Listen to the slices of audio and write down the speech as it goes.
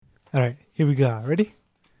All right, here we go. Ready?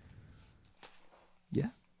 Yeah.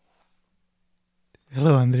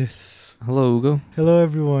 Hello, Andres. Hello, Hugo. Hello,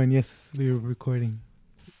 everyone. Yes, we were recording.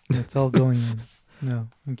 It's all going on. No,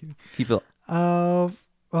 I'm kidding. Keep it.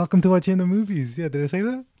 Welcome to Watching the Movies. Yeah, did I say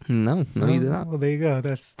that? No, you did not. Well, there you go.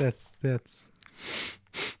 That's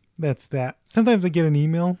that. Sometimes I get an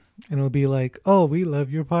email and it'll be like, "Oh, we love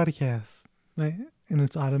your podcast," right? And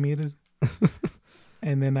it's automated.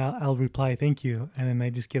 And then I'll reply, "Thank you," and then I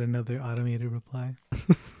just get another automated reply.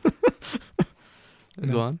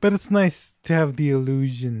 Go on. But it's nice to have the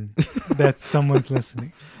illusion that someone's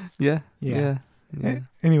listening. Yeah.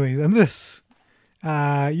 Anyways, Andres,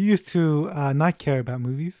 you used to not care about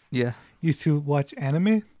movies. Yeah. You used to watch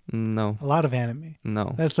anime, No. a lot of anime.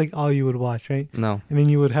 No. That's like all you would watch, right? No. And then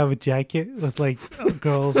you would have a jacket with like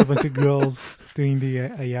girls, a bunch of girls doing the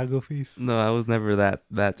Ayago face. No, I was never that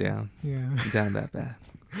down. Yeah. Down that bad.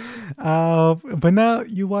 But now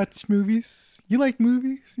you watch movies. You like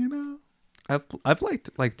movies, you know? I've liked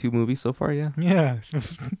like 2 movies so far, yeah. Yeah.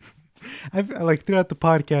 I've like throughout the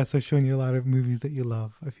podcast I've shown you a lot of movies that you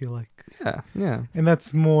love, I feel like. Yeah. And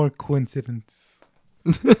that's more coincidence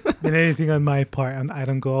than anything on my part. I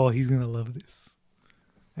don't go, "Oh, he's going to love this."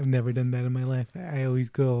 I've never done that in my life. I always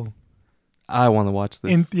go I want to watch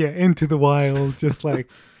this. into the wild, just like,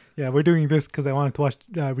 yeah, we're doing this because I wanted to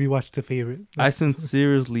rewatch The Favorite. I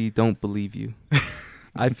sincerely don't believe you.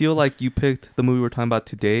 I feel like you picked the movie we're talking about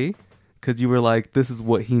today because you were like, this is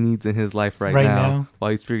what he needs in his life right now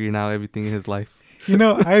while he's figuring out everything in his life. You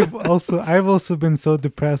know, I've also been so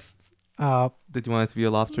depressed. Did you want it to be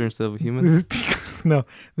a lobster instead of a human? No,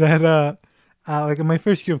 that like in my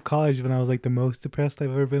first year of college, when I was like the most depressed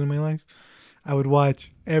I've ever been in my life, I would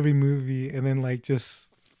watch every movie and then like just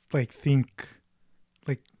like think,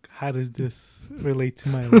 like, how does this relate to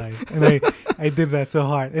my life? And I did that so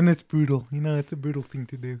hard, and it's brutal. You know, it's a brutal thing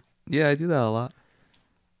to do. Yeah, I do that a lot.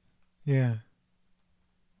 Yeah,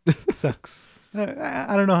 sucks.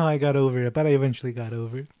 I don't know how I got over it, but I eventually got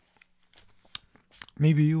over it.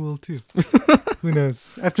 Maybe you will too. Who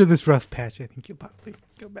knows? After this rough patch, I think you'll probably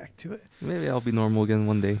go back to it. Maybe I'll be normal again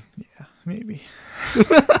one day. Yeah, maybe.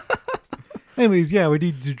 Anyways, yeah, we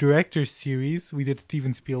did the director's series. We did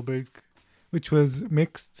Steven Spielberg, which was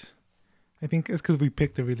mixed. I think it's because we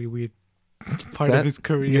picked a really weird part of his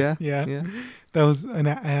career. Yeah. That was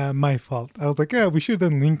my fault. I was like, yeah, we should have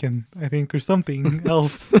done Lincoln, I think, or something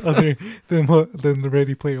else other than the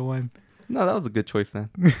Ready Player One. No, that was a good choice, man.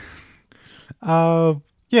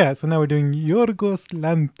 Yeah, so now we're doing Yorgos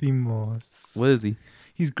Lanthimos. What is he?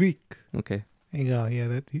 He's Greek. Okay. There you go.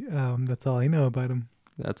 Yeah, that's all I know about him.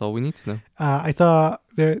 That's all we need to know. I saw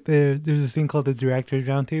there's a thing called the Directors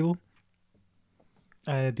Roundtable.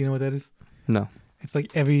 Do you know what that is? No. It's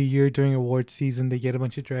like every year during awards season, they get a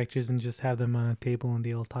bunch of directors and just have them on a table and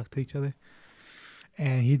they all talk to each other.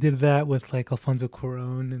 And he did that with like Alfonso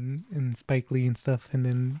Cuarón and Spike Lee and stuff. And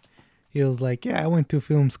then he was like, yeah, I went to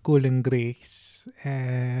film school in Greece.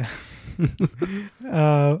 I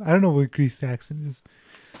don't know what Greece accent is.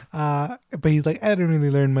 But he's like, I didn't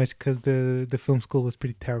really learn much because the film school was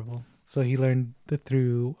pretty terrible. So he learned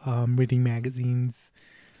through reading magazines.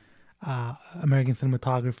 American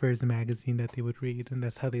Cinematographer is a magazine that they would read, and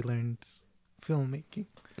that's how they learned filmmaking.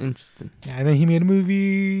 Interesting. Yeah, and then he made a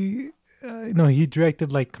movie. No, he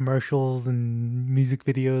directed like commercials and music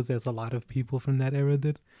videos, as a lot of people from that era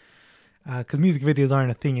did. Because music videos aren't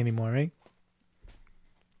a thing anymore, right?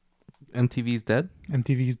 MTV's dead?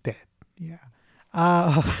 MTV's dead. Yeah.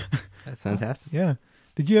 That's fantastic. Yeah.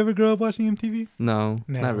 Did you ever grow up watching MTV? No,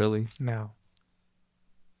 not really. No.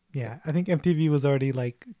 Yeah, I think MTV was already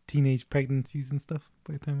like teenage pregnancies and stuff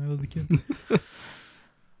by the time I was a kid.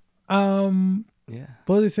 Yeah.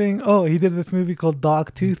 What was he saying? Oh, he did this movie called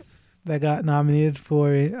Dogtooth that got nominated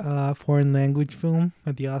for a foreign language film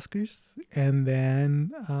at the Oscars, and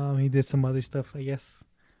then he did some other stuff, I guess.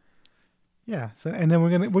 Yeah. So, and then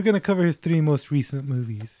we're gonna cover his 3 most recent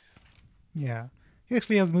movies. Yeah, he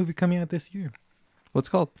actually has a movie coming out this year. What's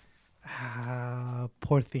it called?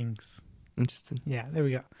 Poor Things. Interesting. Yeah, there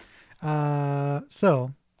we go.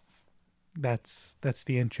 So that's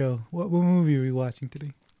the intro. What movie are we watching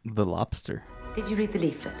today? The Lobster. Did you read the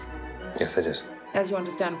leaflet? Yes, I did. As you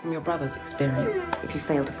understand from your brother's experience. If you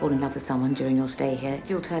fail to fall in love with someone during your stay here,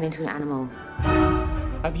 you'll turn into an animal.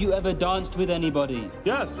 Have you ever danced with anybody?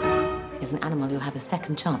 Yes. As an animal, you'll have a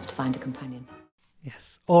second chance to find a companion.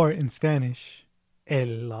 Yes, or in Spanish, el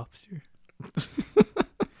lobster. Do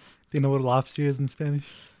you know what a lobster is in Spanish?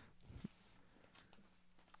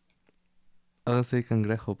 I was gonna say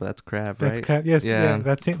cangrejo, but that's crab, That's right? crab. Yes, yeah.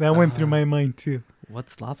 That's it. That went through my mind too.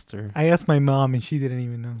 What's lobster? I asked my mom, and she didn't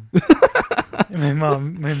even know. My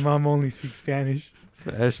mom only speaks Spanish.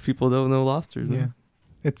 Spanish people don't know lobsters. Yeah,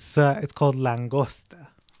 it's called langosta.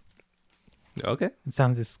 Okay. It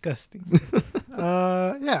sounds disgusting.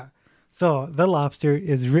 Yeah. So The Lobster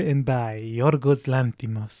is written by Yorgos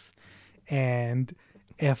Lanthimos and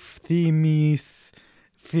Efthimis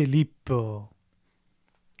Filippo.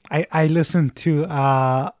 I listened to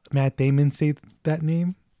Matt Damon say that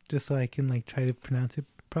name just so I can like try to pronounce it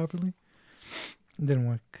properly. It didn't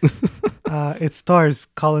work. It stars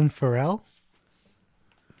Colin Farrell.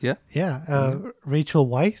 Yeah. Yeah. Rachel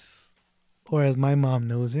Weisz, or as my mom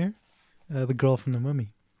knows her, the girl from The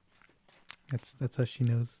Mummy. That's how she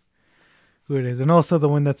knows who it is, and also the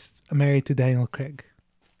one that's married to Daniel Craig.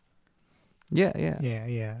 Yeah.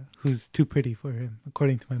 Yeah. Who's too pretty for him,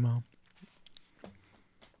 according to my mom.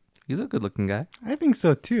 He's a good-looking guy. I think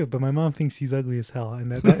so too, but my mom thinks he's ugly as hell,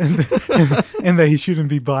 and that and that he shouldn't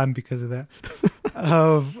be Bond because of that.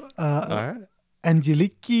 All right.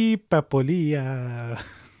 Angeliki Papolia.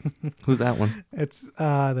 Who's that one? It's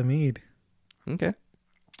the maid. Okay.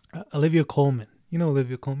 Olivia Colman. You know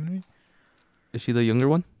Olivia Colman, right? Is she the younger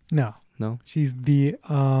one? No. No. She's the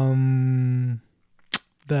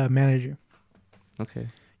manager. Okay.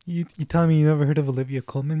 You tell me you never heard of Olivia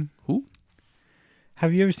Colman? Who?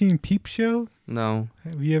 Have you ever seen Peep Show? No.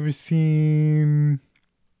 Have you ever seen?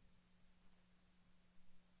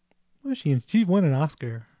 What is she in? She won an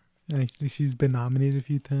Oscar. Actually, she's been nominated a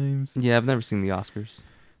few times. Yeah, I've never seen the Oscars.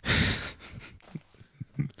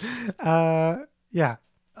 Yeah.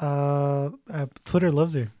 Twitter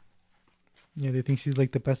loves her. Yeah, they think she's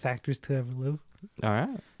like the best actress to ever live. All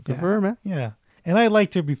right. Good Yeah. for her, man. Yeah. And I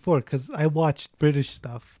liked her before because I watched British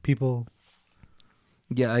stuff. People.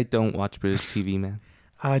 Yeah, I don't watch British TV, man.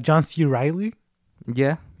 John C. Reilly.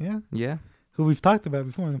 Yeah. Yeah. Yeah. Who we've talked about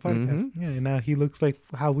before in the podcast. Yeah. And now he looks like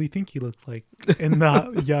how we think he looks like. And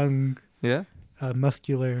not young, Yeah.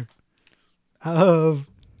 muscular. Leah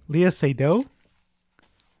Seydoux.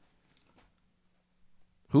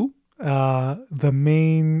 Who?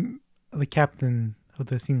 The captain of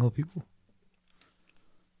the Single People.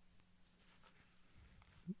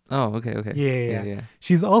 Oh, okay. Yeah.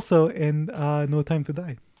 She's also in No Time to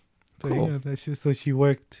Die. So, Cool. yeah, that's just, so she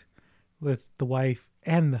worked with the wife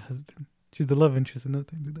and the husband. She's the love interest in No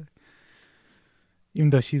Time to Die. Even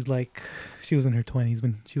though she was in her 20s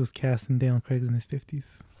when she was cast in Daniel Craig in his 50s.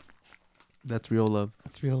 That's real love.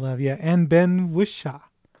 That's real love, yeah. And Ben Whishaw.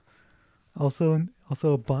 Also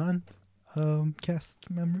a Bond cast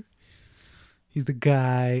member. He's the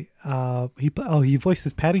guy. He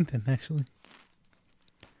voices Paddington actually.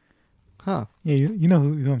 Huh. Yeah, you know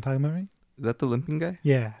who I'm talking about, right? Is that the limping guy?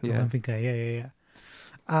 Yeah, the Yeah. Olympic guy. Yeah.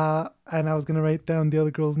 And I was gonna write down the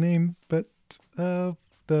other girl's name, but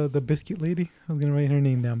the biscuit lady. I was gonna write her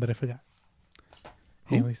name down, but I forgot.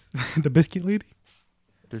 Who? Anyways, the biscuit lady.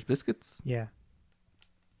 There's biscuits? Yeah.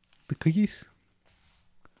 The cookies.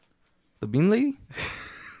 The bean lady?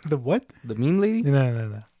 The what? The mean lady?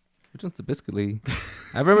 No. Which one's the biscuit lady?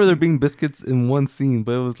 I remember there being biscuits in one scene,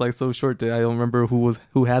 but it was like so short that I don't remember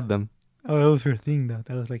who had them. Oh, that was her thing though.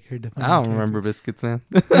 That was like her defining I don't character. remember biscuits, man.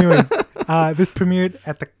 Anyway, this premiered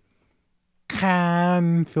at the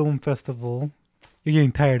Cannes Film Festival. You're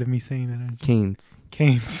getting tired of me saying that, aren't you?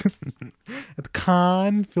 Cannes. At the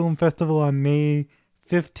Cannes Film Festival on May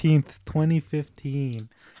 15th, 2015.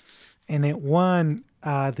 And it won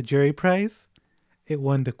the jury prize. It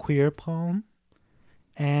won the Queer Palm.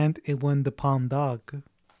 And it won the Palm Dog.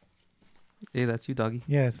 Hey, that's you, doggy.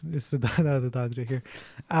 Yes, it's the dogs right here.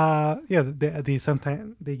 Yeah, they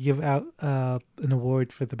sometimes they give out an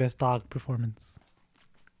award for the best dog performance.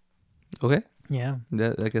 Okay. Yeah.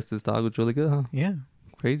 I guess this dog was really good, huh? Yeah.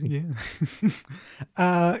 Crazy.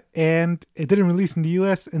 Yeah. And it didn't release in the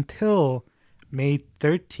U.S. until May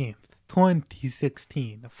 13th,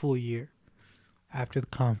 2016, a full year after the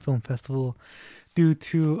Cannes Film Festival, due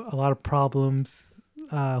to a lot of problems.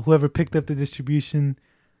 Whoever picked up the distribution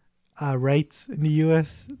rights in the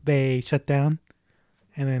U.S., they shut down,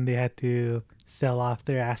 and then they had to sell off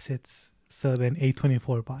their assets. So then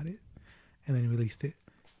A24 bought it, and then released it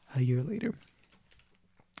a year later.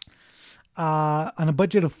 On a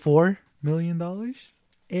budget of $4 million,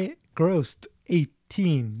 it grossed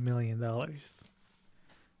 $18 million.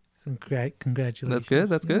 Congratulations. That's good.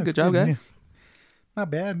 That's good. Yeah, Good job, guys. Yeah. Not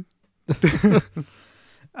bad.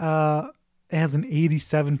 It has an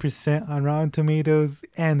 87% on Rotten Tomatoes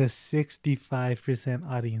and a 65%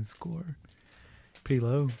 audience score. Pretty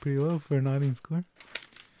low for an audience score.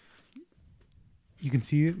 You can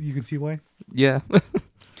see it. You can see why. Yeah.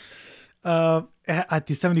 At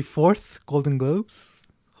the 74th Golden Globes,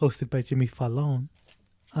 hosted by Jimmy Fallon,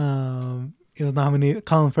 it It was nominated.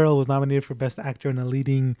 Colin Farrell was nominated for Best Actor in a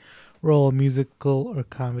Leading Role, Musical or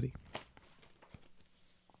Comedy.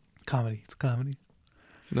 Comedy. It's a comedy.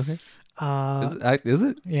 Okay. Is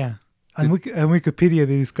it? Yeah. On Wikipedia,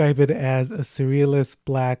 they describe it as a surrealist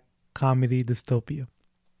black comedy dystopia.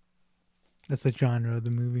 That's the genre of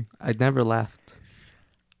the movie. I never laughed.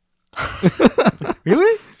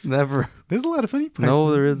 Really? Never. There's a lot of funny parts.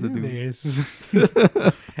 No, there isn't. Yeah, there is.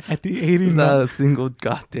 At the 89th. Not a single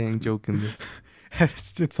goddamn joke in this.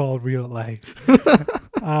 It's all real life.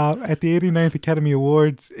 At the 89th Academy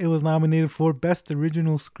Awards, it was nominated for Best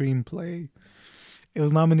Original Screenplay. It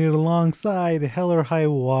was nominated alongside Hell or High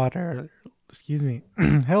Water.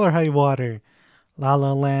 Hell or High Water, La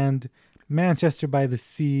La Land, Manchester by the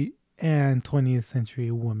Sea, and 20th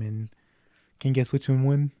Century Woman. Can you guess which one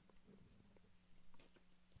won?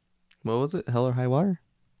 What was it? Hell or High Water?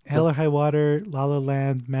 Hell or High Water, La La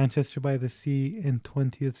Land, Manchester by the Sea, and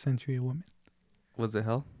 20th Century Woman. Was it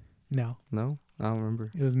Hell? No. No? I don't remember.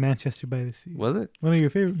 It was Manchester by the Sea. Was it? One of your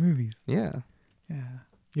favorite movies. Yeah. Yeah.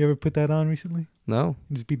 You ever put that on recently? No.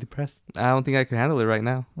 Just be depressed? I don't think I could handle it right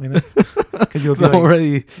now. Why not? Because you'll be I'm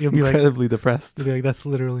already you'll be incredibly depressed. You'll be like, that's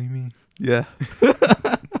literally me. Yeah. Except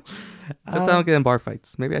I don't get in bar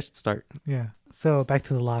fights. Maybe I should start. Yeah. So back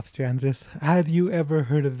to The Lobster, Andres. Had you ever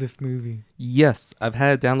heard of this movie? Yes. I've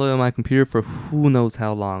had it downloaded on my computer for who knows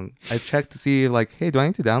how long. I checked to see, like, hey, do I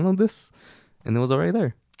need to download this? And it was already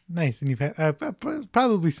there. Nice. And you've had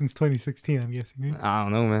probably since 2016, I'm guessing. Right? I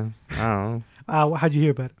don't know, man. I don't know. How'd you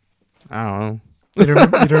hear about it? I don't know. You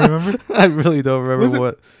don't remember? I really don't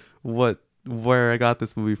remember where I got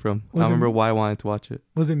this movie from. I don't remember why I wanted to watch it.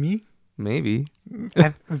 Was it me? Maybe.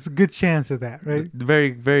 It's a good chance of that, right?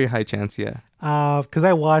 Very, very high chance, yeah. Because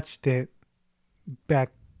I watched it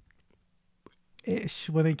back-ish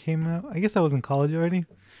when it came out. I guess I was in college already.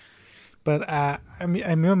 But I mean,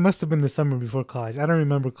 it must have been the summer before college. I don't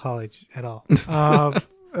remember college at all. But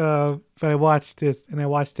I watched it, and I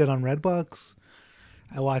watched it on Redbox.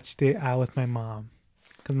 I watched it with my mom.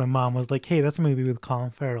 Because my mom was like, hey, that's a movie with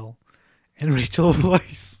Colin Farrell and Rachel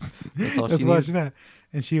Weisz. That's all Let's she watch needs. that.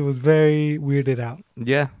 And she was very weirded out.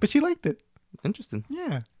 Yeah. But she liked it. Interesting.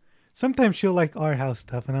 Yeah. Sometimes she'll like our house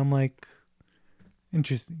stuff, and I'm like,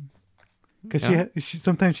 interesting. Because she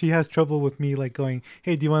sometimes she has trouble with me like going,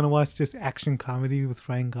 hey, do you want to watch this action comedy with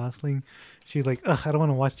Ryan Gosling? She's like, ugh, I don't want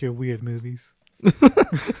to watch your weird movies.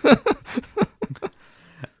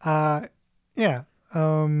 Yeah.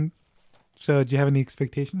 So do you have any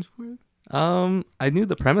expectations for it? I knew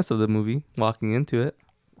the premise of the movie walking into it.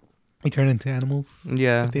 We turn into animals.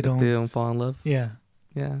 Yeah. If they don't fall in love. Yeah.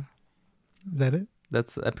 Yeah. Is that it? I'm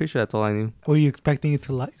pretty sure that's all I knew. Were you expecting it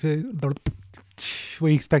to like? Were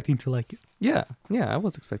you expecting to like it? Yeah. Yeah, I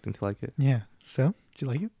was expecting to like it. Yeah. So, did you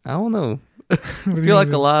like it? I don't know. I What do you feel like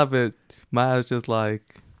mean? a lot of it might have just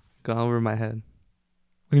like gone over my head.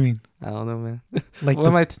 What do you mean? I don't know, man. Like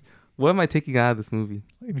What am I taking out of this movie?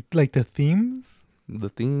 like the themes? The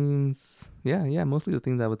themes. Yeah, mostly the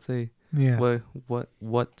themes I would say. Yeah. What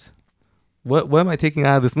am I taking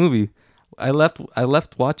out of this movie? I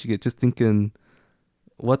left watching it just thinking,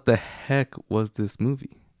 what the heck was this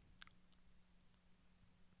movie?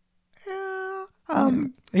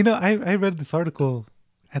 You know, I read this article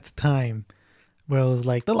at the time where it was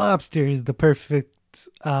like The Lobster is the perfect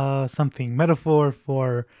something metaphor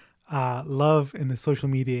for love in the social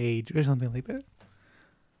media age or something like that.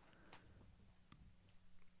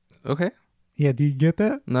 Okay. Yeah, do you get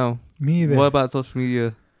that? No. Me either. What about social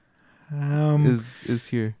media is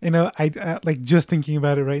here? You know, I like just thinking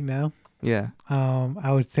about it right now. Yeah.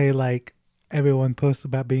 I would say like everyone posts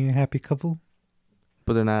about being a happy couple,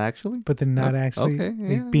 But they're not actually? but they're not actually okay,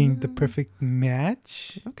 like yeah, being the perfect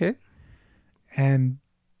match. Okay. And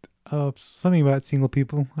something about single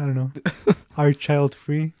people. I don't know. Are child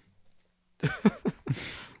free?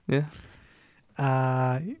 Yeah.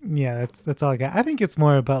 Yeah, that's all I got. I think it's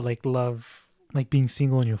more about like love, like being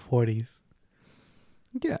single in your 40s.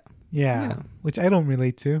 Yeah. Yeah, which I don't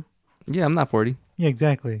relate to. Yeah, I'm not 40. Yeah,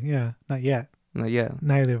 exactly. Yeah, not yet. Not yet.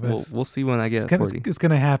 Neither of us. We'll see when I get It's gonna, 40. it's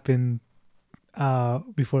gonna happen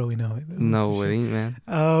before we know it. No, it ain't, man.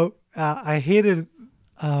 I hated.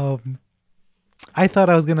 I thought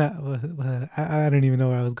I was gonna. I don't even know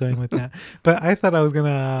where I was going with that, but I thought I was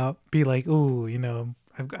gonna be like, "Ooh, you know,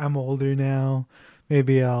 I'm older now.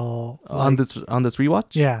 Maybe I'll On this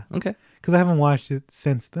rewatch? Yeah, Okay. because I haven't watched it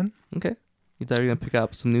since then. Okay. You thought you were gonna pick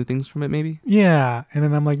up some new things from it, maybe? Yeah, and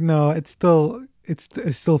then I'm like, no, it still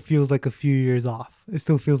feels like a few years off. It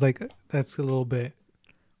still feels like that's a little bit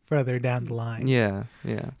further down the line. Yeah.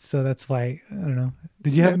 So that's why I don't know.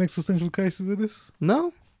 Did you have an existential crisis with this?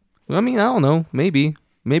 No. I mean, I don't know. Maybe.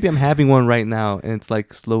 maybe I'm having one right now, and it's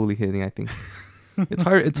like slowly hitting. I think it's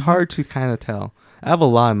hard. It's hard to kind of tell. I have a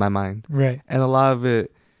lot in my mind, Right. and a lot of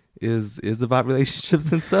it is about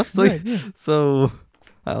relationships and stuff. So Right, yeah. so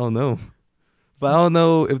I don't know, but I don't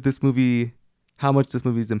know if this movie, how much this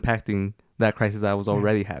movie is impacting that crisis I was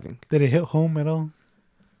already having. Did it hit home at all?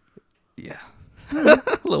 Yeah,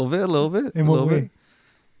 a little bit, a little bit. In a what little way? bit.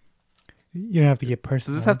 You don't have to get Does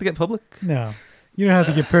personal. this have to get public? No. You don't have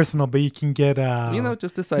to get personal, but you can get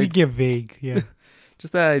Just this you idea, get vague, yeah.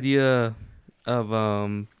 just that idea of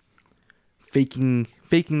faking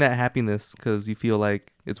that happiness because you feel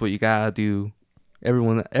like it's what you gotta do.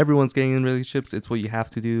 Everyone's getting in relationships. It's what you have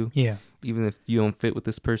to do, Yeah. even if you don't fit with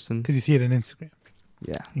this person. Because you see it on Instagram.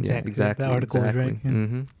 Yeah, Exactly. yeah, exactly. The article was exactly. right, yeah.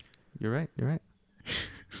 Mm-hmm. You're right. You're right.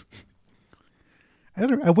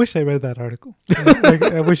 I wish I read that article. Like,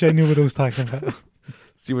 I wish I knew what it was talking about.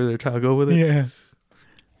 See where they're trying to go with it. Yeah. Is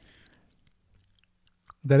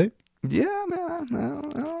that it? Yeah, man.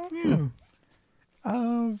 No.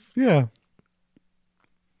 Yeah. Yeah.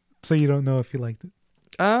 So you don't know if you liked it?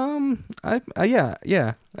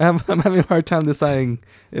 Yeah. I'm having a hard time deciding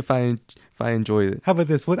if I enjoyed it. How about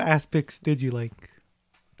this? What aspects did you like?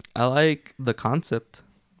 I like the concept.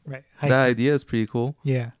 Right. That idea is pretty cool.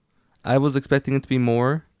 Yeah. I was expecting it to be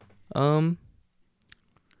more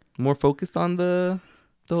focused on the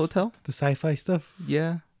hotel. The sci-fi stuff?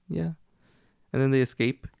 Yeah. And then they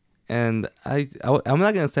escape, and I'm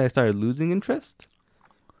not gonna say I started losing interest,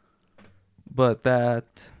 but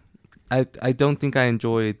that I don't think I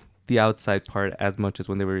enjoyed the outside part as much as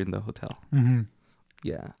when they were in the hotel. Mm-hmm.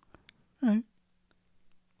 Yeah. All right.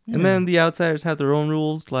 Yeah. And then the outsiders have their own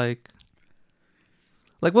rules, like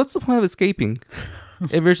what's the point of escaping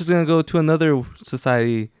if you're just gonna go to another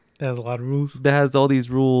society that has a lot of rules. that has all these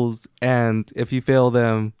rules, and if you fail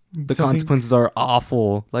them, the consequences are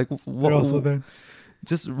awful. Like, They're also bad.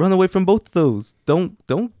 just run away from both of those. Don't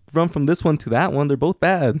run from this one to that one. They're both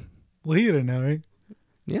bad. Well, he didn't know, right?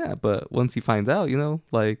 Yeah, but once he finds out,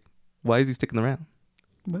 like, why is he sticking around?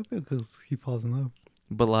 But because he falls in love.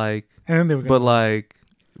 But like, And then they were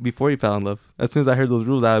before he fell in love, as soon as I heard those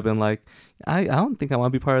rules, I would have been like, I don't think I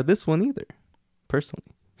want to be part of this one either, personally.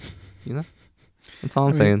 That's all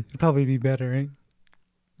I'm saying. It'd probably be better, right?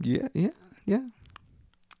 Yeah.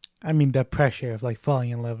 I mean, the pressure of like falling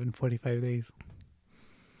in love in 45 days.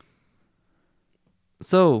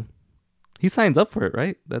 So, he signs up for it,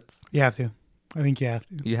 right? You have to. I think you have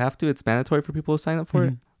to. You have to. It's mandatory for people to sign up for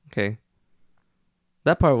it. Mhm. Okay.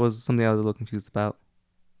 That part was something I was a little confused about.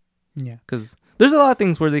 Yeah. Because there's a lot of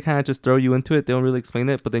things where they kind of just throw you into it. They don't really explain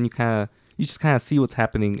it, but then you just kind of see what's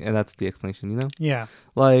happening, and that's the explanation, Yeah.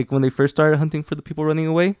 Like when they first started hunting for the people running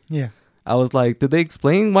away, Yeah. I was like, did they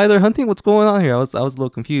explain why they're hunting? What's going on here? I was a little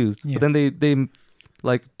confused. Yeah. But then they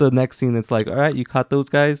like the next scene, it's like, all right, you caught those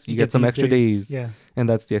guys, you get some these extra days. Yeah. And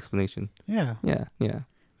that's the explanation. Yeah. Yeah.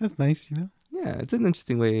 That's nice, Yeah, it's an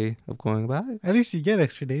interesting way of going about it. At least you get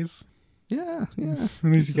extra days. Yeah. At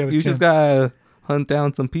least you got a You chance. just gotta hunt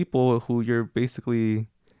down some people who you're basically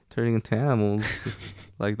turning into animals.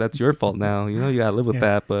 Like, that's your fault now. You gotta live with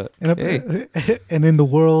that. But And in the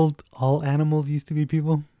world, all animals used to be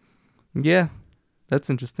people. yeah, that's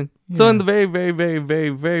interesting. So Yeah. in the very, very, very, very,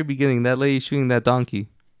 very beginning, that lady shooting that donkey,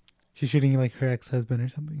 She's shooting like her ex-husband or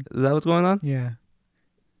something. is that what's going on? Yeah.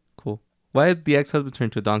 Cool. Why did the ex-husband turn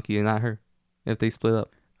to a donkey and not her? If they split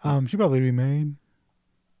up, She probably remarried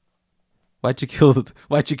why'd you kill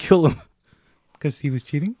him? because he was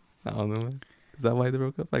cheating. I don't know, man. Is that why they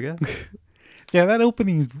broke up? I guess. Yeah, that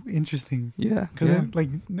opening is interesting. Yeah. Because it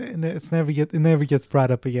never gets brought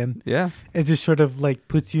up again. Yeah. It just sort of like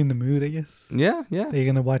puts you in the mood, I guess. Yeah. That you're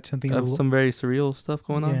gonna watch something. Of some very surreal stuff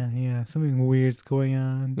going on. Yeah, something weird's going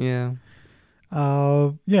on. Yeah.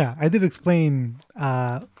 Yeah, I did explain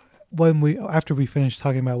after we finished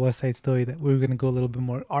talking about West Side Story that we were gonna go a little bit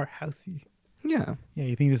more art housey. Yeah. Yeah,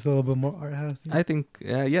 you think this is a little bit more art housey? I think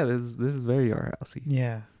this is very art housey.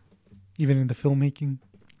 Yeah, even in the filmmaking.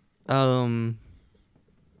 I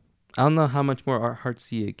don't know how much more art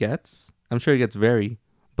housey it gets. I'm sure it gets very,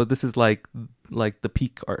 but this is like the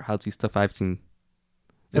peak art housey stuff I've seen.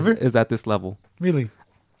 Ever? Is at this level. Really?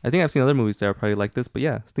 I think I've seen other movies that are probably like this, but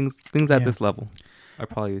yeah, things at Yeah. this level are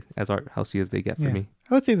probably as art housey as they get for me.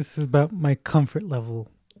 I would say this is about my comfort level.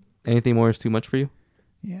 Anything more is too much for you?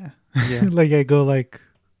 Yeah. Yeah. Like I go like,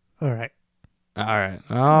 all right. All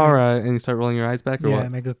right, and you start rolling your eyes back, or Yeah, what?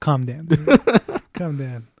 and I go, calm down. Calm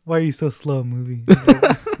down. Why are you so slow, movie?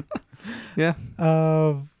 Yeah.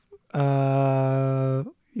 Yeah.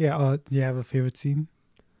 Do you have a favorite scene?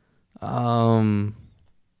 You're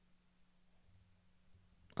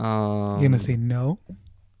You're gonna say no.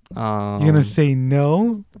 You're gonna say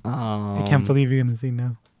no? I can't Um, believe you're gonna say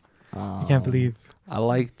no. I can't believe. I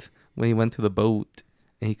liked when he went to the boat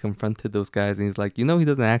and he confronted those guys and he's like, he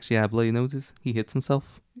doesn't actually have bloody noses. He hits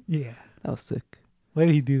himself. Yeah. That was sick. Why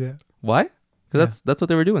did he do that? Why? Yeah. Because that's what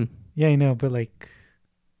they were doing. Yeah, I know, but like,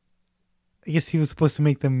 I guess he was supposed to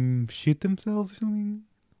make them shoot themselves or something.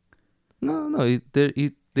 No, He's they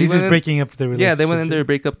just went in, breaking up the relationship. yeah, they went in there to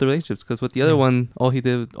break up the relationships because with the other Yeah. one, all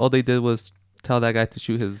they did was tell that guy to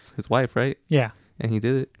shoot his wife, right? Yeah, And he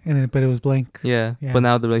did it. and then, but it was blank. Yeah. Yeah. But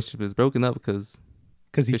now the relationship is broken up because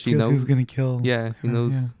Because he 'Cause she killed, he was knows. gonna kill. yeah, he her,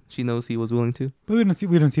 knows yeah. she knows he was willing to. But we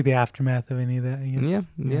don't see the aftermath of any of that. I guess.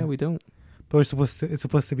 Yeah, we don't. But it's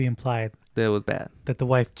supposed to be implied That was bad. that the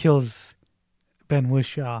wife kills Ben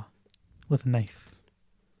Wishaw with a knife.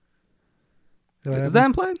 what Is that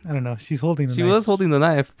happens? implied? I don't know. She's holding the She knife. was holding the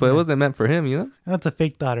knife, but it Yeah. wasn't meant for him, And that's a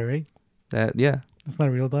fake daughter, right? Yeah. That's not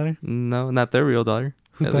a real daughter. No, not their real daughter.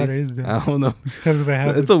 Whose at daughter least. is that? I don't know. How did that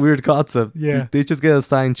happen? It's a weird concept. Yeah. They just get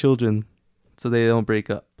assigned children so they don't break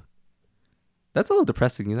up. That's a little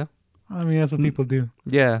depressing, I mean, that's what people do.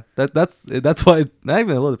 Yeah, that's why not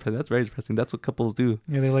even a little depressing. That's very depressing. That's what couples do.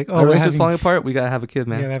 Yeah, they're like, oh, Our we're relationship's having, falling apart. We gotta have a kid,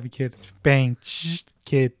 we man. gotta have a kid. Bang,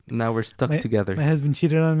 kid. Now we're stuck together. My husband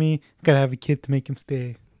cheated on me. Gotta have a kid to make him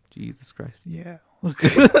stay. Jesus Christ. Yeah.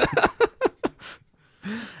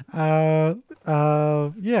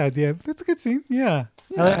 Yeah. That's a good scene. Yeah.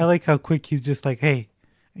 Yeah. I like how quick he's just like, hey,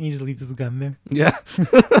 and he just leaves his gun there. Yeah.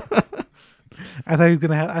 I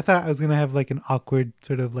thought I was gonna have like an awkward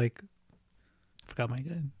sort of like, forgot my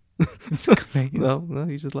gun. Just come back in. No,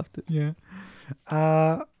 he just left it. Yeah.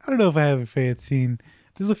 I don't know if I have a favorite scene.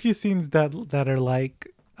 There's a few scenes that are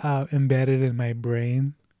like embedded in my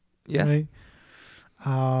brain. Yeah. Right.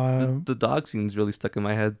 The dog scene's really stuck in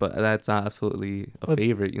my head, but that's not absolutely a But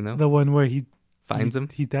favorite, The one where he Finds him.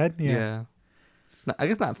 He's dead. Yeah. Yeah. No, I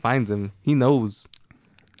guess not finds him. He knows.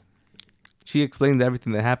 She explains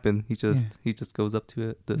everything that happened. He just goes up to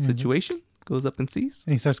it. The Mhm. situation goes up and sees.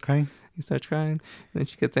 And he starts crying. He starts crying. And then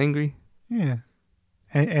she gets angry. Yeah.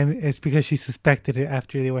 And it's because she suspected it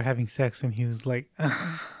after they were having sex, and he was like,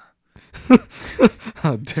 How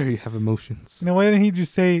dare you have emotions? "No, why didn't he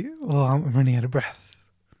just say, well, I'm running out of breath?"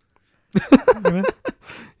 You know?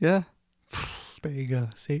 Yeah. There you go.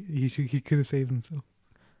 He could have saved himself.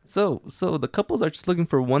 So the couples are just looking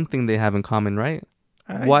for one thing they have in common, right?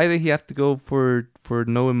 I- Why did he have to go for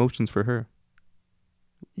no emotions for her?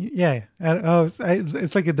 Yeah.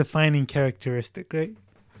 It's like a defining characteristic, right?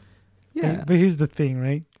 Yeah. But here's the thing,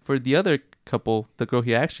 right? For the other couple, the girl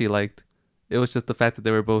he actually liked, it was just the fact that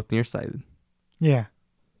they were both nearsighted. Yeah.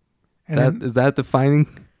 And then- Is that defining?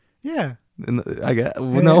 yeah. I guess.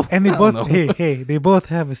 And- No. And they I both, don't know. hey, they both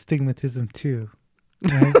have astigmatism too.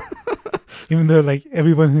 Right? Even though, like,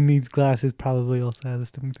 everyone who needs glasses probably also has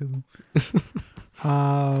astigmatism.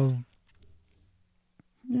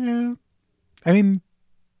 Yeah. I mean,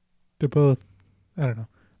 they're both, I don't know.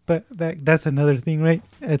 But that's another thing, right?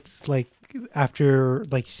 It's like after,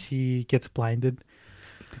 like, she gets blinded.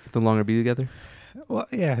 No longer be together. Well,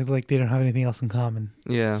 yeah, it's like they don't have anything else in common.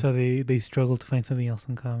 Yeah. So they struggle to find something else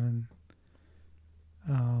in common.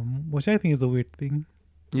 Which I think is a weird thing.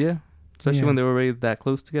 Yeah. Especially Yeah. when they were already that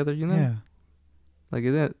close together, you know? Yeah. Like,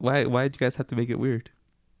 is that, why did you guys have to make it weird?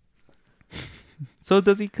 So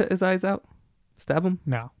does he cut his eyes out? Stab him?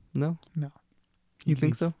 No. No? No. You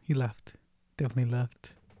think so? He left. Definitely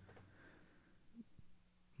left.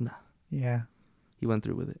 Nah. Yeah. He went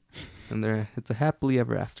through with it. And it's a happily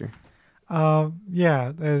ever after.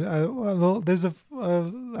 Yeah. Well, there's I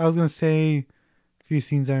was gonna say a few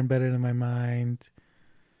scenes aren't better in my mind.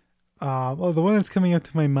 Well, the one that's coming up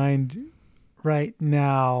to my mind right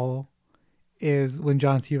now is when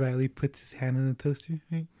John C. Reilly puts his hand in the toaster.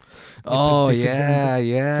 Right? Oh, They put his hand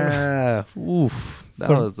yeah. Oof. That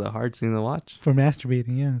For- was a hard scene to watch. for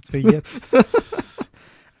masturbating. Yeah, that's what he gets.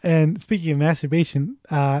 And speaking of masturbation,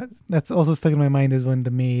 that's also stuck in my mind is when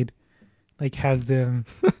the maid, like, has them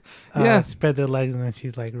Yeah. spread their legs and then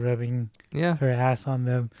she's like rubbing Yeah. her ass on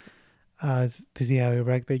them to see how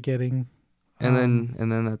erect they're getting. And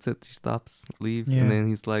then that's it. She stops, leaves, Yeah. and then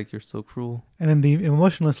he's like, "You're so cruel." And then the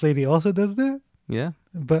emotionless lady also does that, Yeah.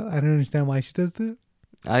 but I don't understand why she does that.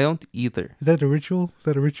 I don't either. Is that a ritual? Is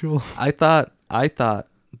that a ritual? I thought that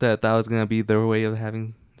was gonna be their way of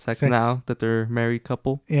having sex now that they're a married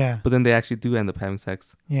couple. Yeah. But then they actually do end up having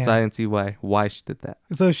sex. Yeah. So I didn't see why she did that.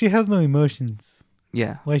 So if she has no emotions,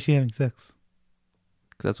 Yeah. why is she having sex?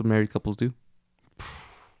 Because that's what married couples do.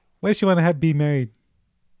 Why does she want to be married?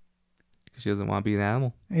 Because she doesn't want to be an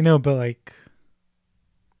animal. I know, but like,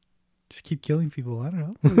 Just keep killing people. I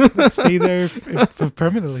don't know. Like, stay there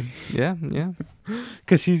permanently. Yeah, yeah.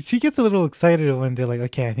 Because she gets a little excited when they're like,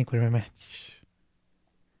 okay, I think we're a match.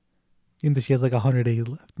 Even though she has like 100 days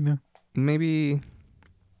left, you know? Maybe,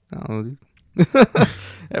 I don't know,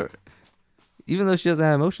 dude. Even though she doesn't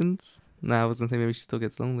have emotions. I was gonna say maybe she still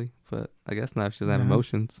gets lonely, but I guess not if she doesn't have No.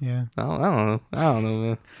 emotions. Yeah. I don't know,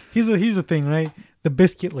 man. Here's the thing, right? The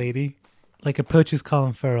biscuit lady, like, approaches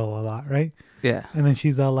Colin Farrell a lot, right? Yeah. And then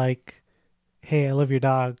she's all like, hey, I love your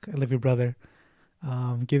dog. I love your brother.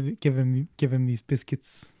 Give him these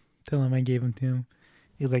biscuits. Tell him I gave them to him.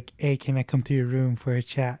 He's like, hey, can I come to your room for a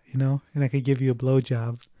chat, you know? And I could give you a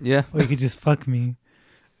blowjob. Yeah. Or you could just fuck me,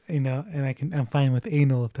 you know? And I'm fine with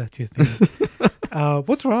anal if that's your thing.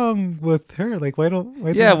 What's wrong with her? Like, why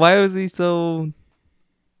was he so,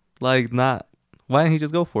 like, not... Why didn't he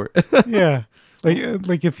just go for it? yeah.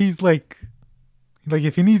 Like if he's like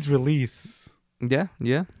if he needs release. Yeah,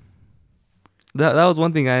 yeah. That was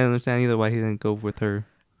one thing I didn't understand either, why he didn't go with her.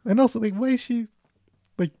 And also, like, why is she,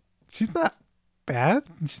 like, she's not bad.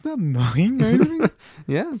 She's not annoying or anything.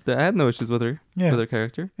 Yeah, I had no issues with her. Yeah. With her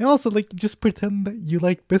character. And also, like, just pretend that you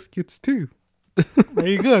like biscuits too. There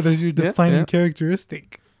you go. There's your Yeah, defining yeah.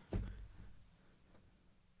 characteristic.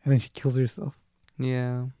 And then she kills herself.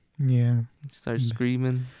 Yeah. Yeah. She starts Mm.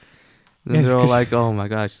 screaming. Yeah, Then they're all 'cause- like, oh my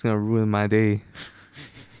gosh, she's going to ruin my day.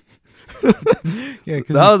 Yeah.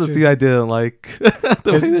 Cause That was it's the scene I didn't like.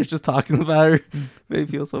 The way they're just talking about her made me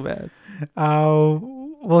feel so bad.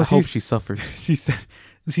 well, I hope she suffers. she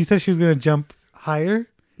said she was gonna jump higher,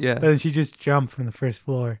 Yeah. but then she just jumped from the first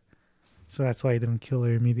floor. So that's why I didn't kill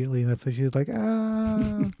her immediately. That's why she was like,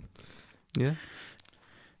 Yeah.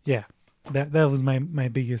 Yeah, that was my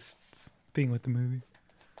biggest thing with the movie.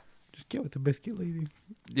 Just get with the biscuit lady.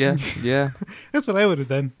 Yeah. Yeah. That's what I would have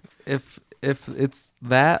done. If it's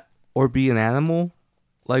that or be an animal,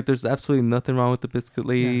 like there's absolutely nothing wrong with the biscuit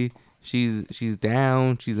lady. She's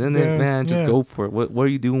down. She's in Yeah, it, man. Just yeah. go for it. What are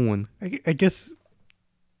you doing? I guess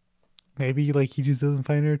maybe like he just doesn't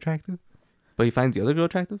find her attractive. But he finds the other girl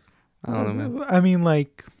attractive? I don't know, man. I mean,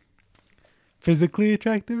 like physically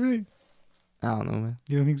attractive, right? I don't know, man.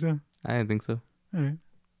 You don't think so? I didn't think so. All right.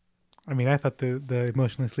 I mean, I thought the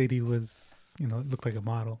emotionless lady was, looked like a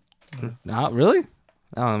model. Not really?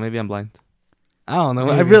 I don't know. Maybe I'm blind. I don't know.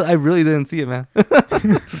 Maybe. I really didn't see it, man.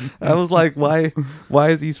 I was like, why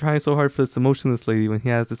is he trying so hard for this emotionless lady when he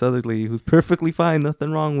has this other lady who's perfectly fine,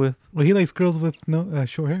 nothing wrong with? Well, he likes girls with no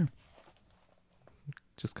short hair.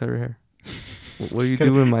 Just cut her hair. What are you Just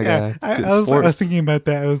kinda- doing, my yeah, guy? I Just was force. thinking about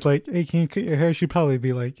that. I was like, hey, can you cut your hair? She'd probably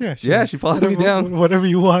be like, yeah, sure. Yeah, she'd probably be Whatever- down. Whatever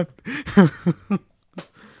you want.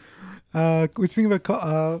 What you think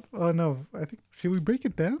about? Oh no, I think should we break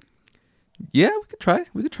it down? Yeah, we could try.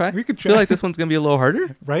 We could I feel try. like this one's gonna be a little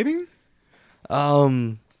harder. Writing.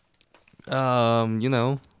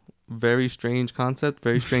 Very strange concept,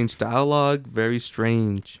 very strange dialogue, very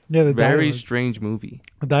strange. Yeah, the very dialogue. strange movie.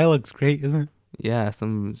 The dialogue's great, isn't it? Yeah,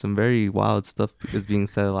 some very wild stuff is being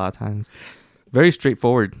said a lot of times. Very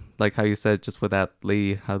straightforward, like how you said, just with that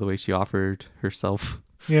lady, how the way she offered herself.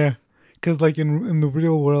 Yeah, because like in the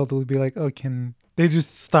real world, it would be like, oh, can they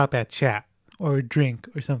just stop at chat or a drink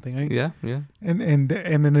or something, right? Yeah, yeah, And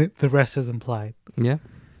then the rest is implied. yeah.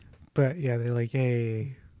 But yeah, they're like,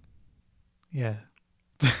 hey, yeah.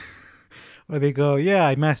 Or they go, yeah,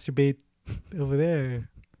 I masturbate over there.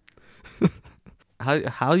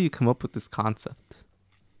 How do you come up with this concept?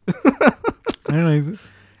 I don't know.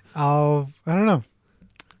 I don't know.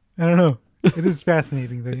 I don't know. It is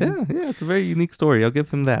fascinating though. Yeah, it's a very unique story. I'll give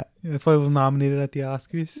him that. Yeah, that's why it was nominated at the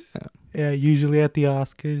Oscars. Yeah, usually at the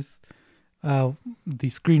Oscars, the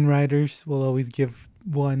screenwriters will always give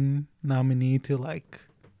one nominee to like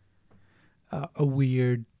a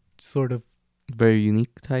weird sort of Very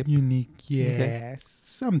unique type. unique. Yes, Okay.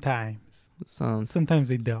 sometimes Sounds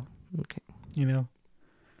they don't. okay. You know.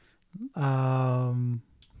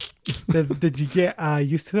 Did you get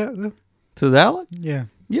used to that though? To that one? Yeah.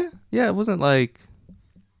 Yeah. It wasn't like.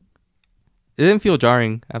 It didn't feel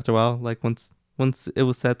jarring after a while. Like once it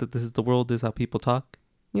was said that this is the world, this is how people talk.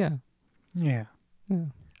 Yeah. Yeah. Yeah.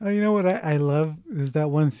 Oh, you know what I love? There's that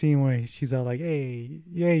one scene where she's all like, hey,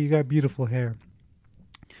 yeah, you got beautiful hair.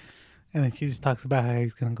 And then she just talks about how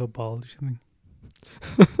he's going to go bald or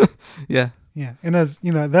something. Yeah. Yeah. And as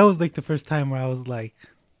that was like the first time where I was like,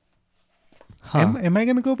 Huh. am I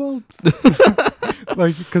going to go bald?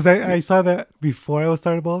 Like, because I saw that before I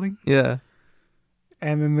started balding. Yeah.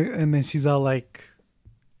 And then she's all like,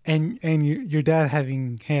 and your dad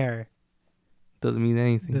having hair Doesn't mean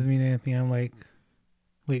anything. doesn't mean anything. I'm like,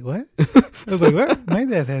 wait, what? I was like, what? My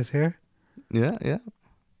dad has hair. Yeah.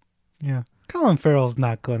 Yeah. Colin Farrell's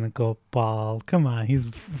not gonna go bald. Come on, he's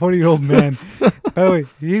a 40-year-old man. By the way,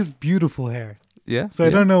 he has beautiful hair. Yeah. So I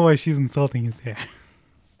don't know why she's insulting his hair.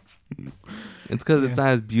 It's because it's not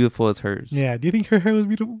as beautiful as hers. Yeah. Do you think her hair was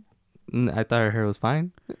beautiful? I thought her hair was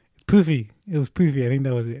fine. Poofy. It was poofy. I think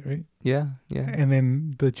that was it, right? Yeah. Yeah. And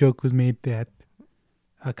then the joke was made that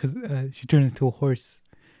because she turns into a horse,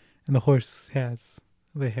 and the horse has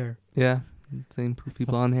the hair. Yeah. Same poofy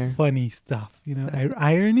blonde hair. Funny stuff,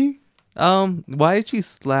 irony. Why did she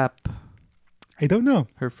slap I don't know,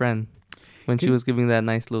 her friend when she was giving that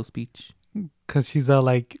nice little speech? because she's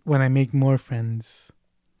like, when I make more friends,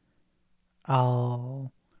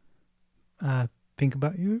 I'll think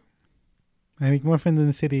about you. When I make more friends in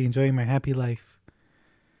the city, enjoying my happy life,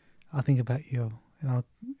 I'll think about you.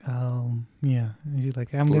 And yeah. And she's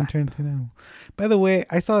like, I'm going to turn into an animal. By the way,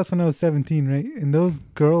 I saw this when I was 17, right? And those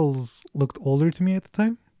girls looked older to me at the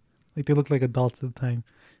time. Like, they looked like adults at the time.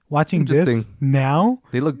 Watching this Interesting. now,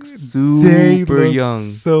 They look they super look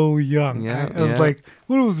young. so young. Yeah, I was yeah. like,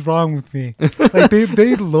 what was wrong with me? Like,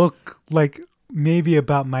 they look like maybe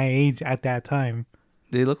about my age at that time.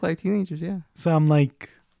 They look like teenagers, yeah. So I'm like,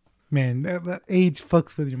 man, that age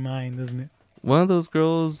fucks with your mind, doesn't it? One of those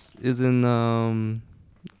girls is in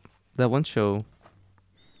that one show.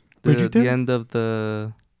 The Bridgerton? end of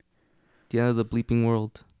the Bleeping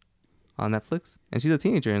World on Netflix. And she's a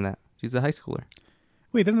teenager in that. She's a high schooler.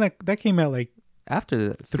 Wait, then that came out like After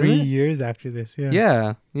that. 3 years after this. Yeah.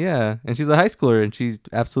 Yeah, yeah. And she's a high schooler and she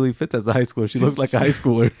absolutely fits as a high schooler. She looks like a high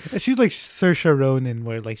schooler. She's like Saoirse Ronan,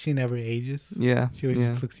 where like she never ages. Yeah. She always yeah.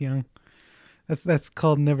 just looks young. That's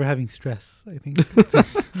called never having stress, I think.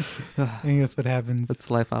 I think that's what happens. That's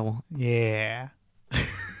the life I want. Yeah.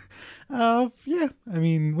 Yeah. I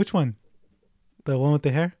mean, which one? The one with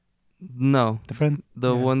the hair? No. The friend?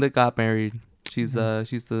 The Yeah. one that got married. She's Mhm.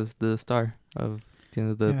 she's the star of the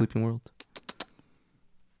end of the Yeah. Bleeping World.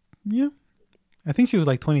 Yeah. I think she was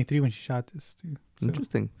like 23 when she shot this too. So,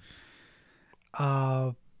 Interesting.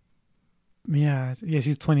 yeah,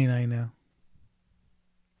 she's 29 now.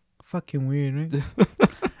 Fucking weird, right?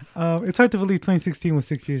 It's hard to believe 2016 was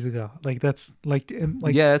 6 years ago. Like that's like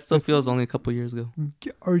yeah, it still that's- feels only a couple years ago.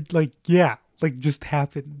 or like yeah, like just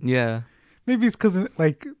happened. Yeah. Maybe it's because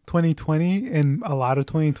like 2020 and a lot of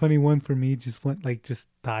 2021 for me just just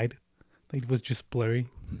died. Like it was just blurry.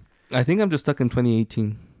 I think I'm just stuck in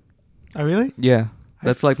 2018. Oh really? Yeah.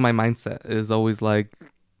 That's like my mindset is always like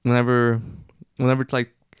whenever it's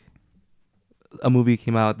like a movie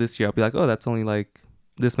came out this year, I'll be like, oh, that's only like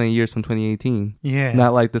this many years from 2018. Yeah.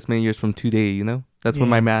 Not like this many years from today, you know? That's where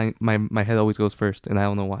Yeah. my head always goes first, and I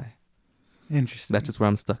don't know why. Interesting. That's just where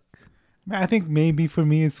I'm stuck. I think maybe for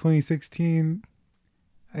me it's 2016.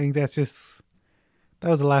 I think that was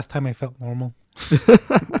the last time I felt normal.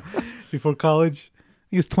 Before college.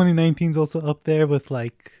 I guess 2019 is also up there with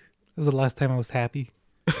like, that was the last time I was happy.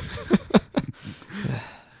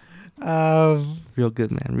 Real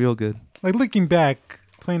good, man. Real good. Like looking back,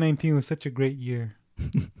 2019 was such a great year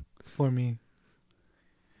for me.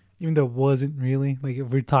 Even though it wasn't really, like if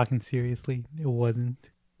we're talking seriously, it wasn't.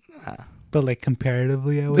 But like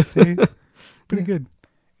comparatively, I would say, pretty good.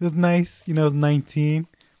 It was nice. I was 19.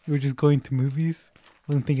 We were just going to movies.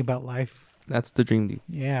 Wasn't thinking about life. That's the dream, dude.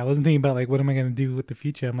 Yeah, I wasn't thinking about like what am I gonna do with the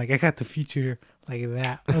future. I'm like, I got the future like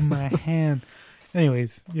that on my hand.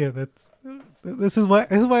 Anyways, yeah, this is why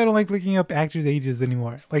I don't like looking up actors' ages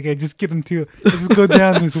anymore. Like I just I just go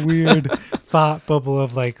down this weird thought bubble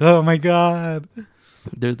of like, oh my god.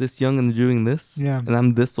 They're this young and they're doing this. Yeah. And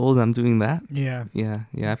I'm this old and I'm doing that. Yeah. Yeah.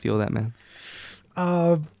 Yeah. I feel that, man.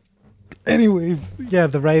 Anyways, yeah,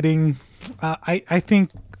 the writing. I think.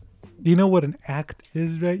 Do you know what an act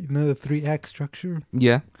is, right? The 3-act structure.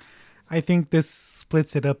 Yeah. I think this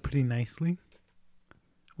splits it up pretty nicely.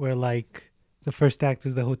 Where like the first act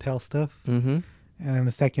is the hotel stuff, Mm-hmm. and then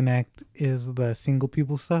the second act is the single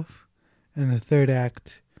people stuff, and the third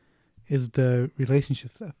act is the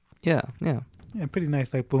relationship stuff. Yeah. Yeah. Yeah, pretty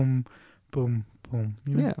nice. Like boom, boom, boom.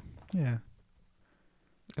 Yeah. Yeah.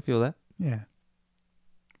 I feel that. Yeah.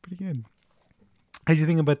 Pretty good. How'd you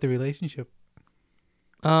think about the relationship?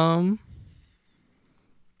 I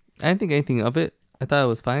didn't think anything of it. I thought it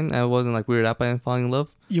was fine. I wasn't like weirded out by falling in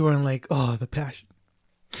love. You weren't like, oh, the passion.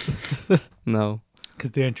 No.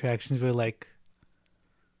 Because their interactions were like,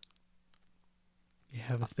 you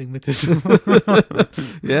have astigmatism.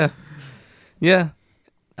 Yeah. Yeah.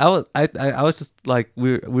 I was just like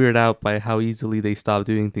weirded out by how easily they stopped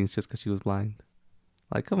doing things just because she was blind.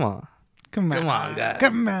 Like, come on. Come Come on, on. guys.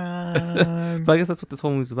 Come on. But I guess that's what this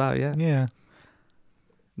whole movie's about. Yeah. Yeah.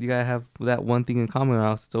 You gotta have that one thing in common, or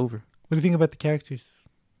else it's over. What do you think about the characters?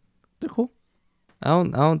 They're cool. I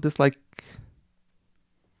don't dislike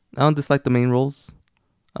I don't dislike the main roles.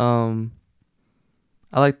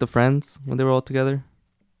 I like the friends when they were all together.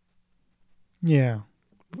 Yeah.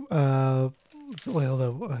 So, wait, hold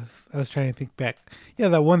on. I was trying to think back. Yeah,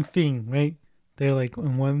 that one thing, right? They're like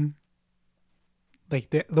in one, like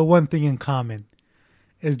the one thing in common.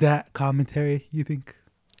 Is that commentary, you think?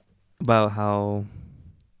 About how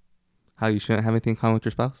you shouldn't have anything in common with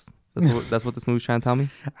your spouse. That's what this movie's trying to tell me.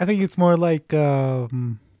 I think it's more like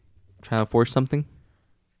Trying to force something.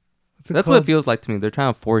 what's it That's what called? it feels like to me. They're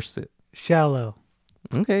trying to force it. Shallow.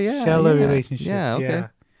 Okay, yeah. Shallow yeah. relationships. Yeah, okay. Yeah.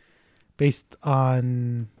 Based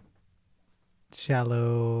on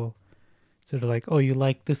shallow, sort of like, oh, you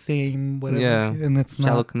like the same, whatever. Yeah. And it's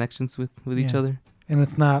Shallow not, connections with each Yeah. other. and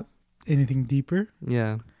it's not anything deeper.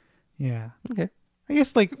 Yeah. Yeah. Okay. I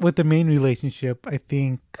guess like with the main relationship, I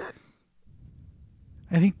think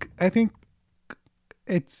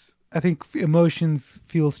emotions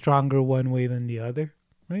feel stronger one way than the other,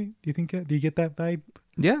 right? Do you get that vibe?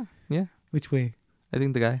 Yeah. Yeah. Which way? I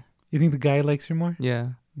think the guy. You think the guy likes her more? Yeah.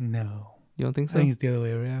 No. You don't think I so? think it's the other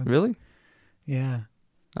way around. Really? Yeah.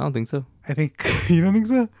 I don't think so. I think you don't think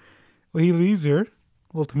so? Well, he leaves her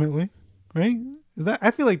ultimately, right? Is that?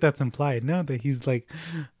 I feel like that's implied. No, that he's like,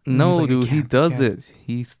 No, like, I dude. He can't, I does can't. it.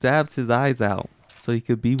 He stabs his eyes out so he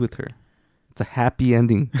could be with her. It's a happy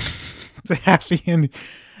ending. it's a happy ending.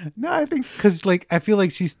 No, I think because like I feel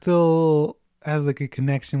like she still has like a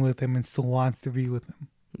connection with him and still wants to be with him.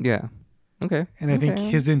 Yeah. Okay. And I think Okay,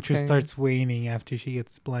 his interest okay. starts waning after she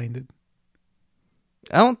gets blinded.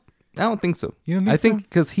 I don't think so. You don't I think think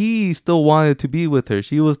because he still wanted to be with her.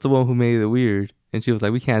 She was the one who made it weird, and she was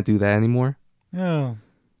like, "We can't do that anymore." so? Oh,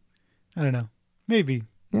 I don't know. Maybe.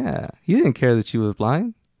 Yeah, he didn't care that she was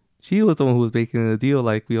blind. She was the one who was making the deal.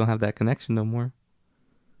 Like, we don't have that connection no more.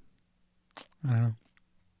 I don't know.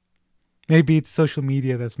 Maybe it's social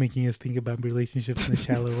media that's making us think about relationships in a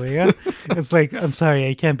shallow way. Yeah? It's like, I'm sorry,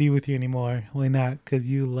 I can't be with you anymore. Why not? Because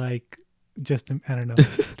you like just, I don't know,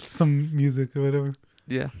 some music or whatever.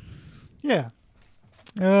 Yeah. Yeah.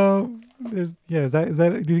 Is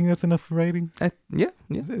that, do you think that's enough for writing? Yeah.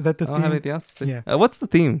 Is that the I don't have theme? anything else to say. Yeah. What's the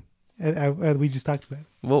theme? We just talked about it.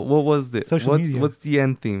 What was it? Social media. What's the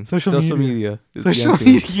end theme? Social media. media. is the Social end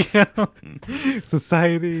theme. media.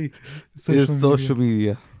 Society. It's social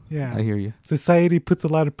media. Yeah. I hear you. Society puts a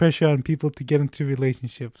lot of pressure on people to get into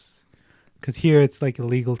relationships. Because here it's like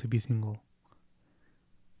illegal to be single.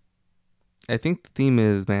 I think the theme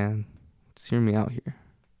is, man, just hear me out here.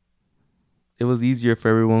 It was easier for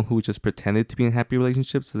everyone who just pretended to be in happy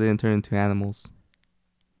relationships so they didn't turn into animals.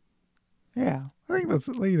 Yeah.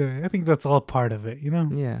 I think that's all part of it, you know?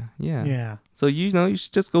 Yeah. Yeah. So, you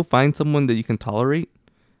should just go find someone that you can tolerate.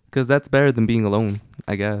 Because that's better than being alone,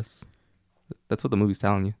 I guess. That's what the movie's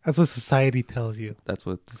telling you. That's what society tells you. That's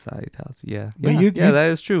what society tells you. Yeah. But Yeah, that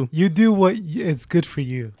is true. You do what is good for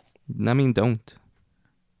you. I mean, don't.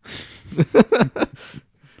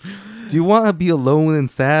 Do you want to be alone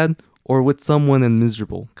and sad or with someone and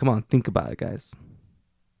miserable? Come on, think about it, guys.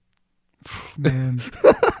 Man,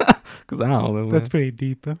 Because I don't know. that's man. pretty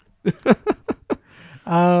deep, huh?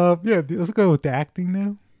 Yeah, let's go with the acting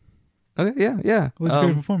now. Okay, yeah. What's your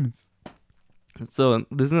favorite performance? So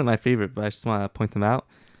this isn't my favorite, but I just want to point them out.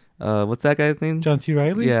 What's that guy's name? John C.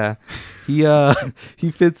 Reilly? Yeah, he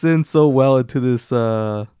fits in so well into this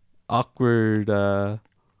awkward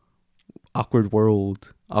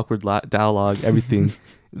world, dialogue, everything.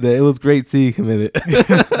 That it was great seeing him in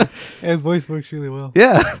it. His voice works really well.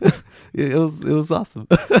 Yeah, it was awesome.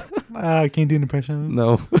 I can't do an impression of him.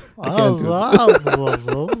 No, I can't do it.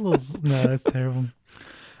 No, that's terrible.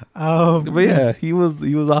 But yeah, he was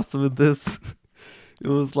awesome in this. It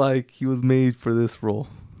was like he was made for this role.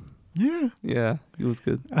 Yeah. Yeah, he was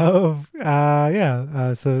good.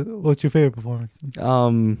 Yeah. So, what's your favorite performance? I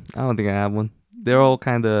don't think I have one. They're all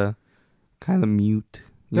kind of mute.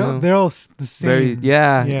 You know? They're all the same. Very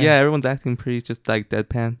yeah. Yeah. Everyone's acting pretty just like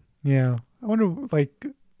deadpan. Yeah. I wonder, like,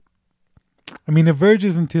 I mean, it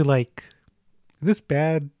verges into like, is this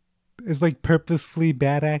bad? It's like purposefully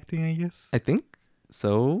bad acting, I guess. I think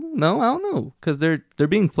so. No, I don't know, because they're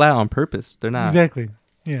being flat on purpose. They're not. Exactly.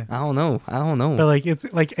 Yeah. I don't know. But like, it's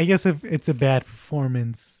like, I guess if it's a bad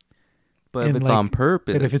performance, But if and, it's like, on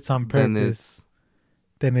purpose, but if it's on then purpose,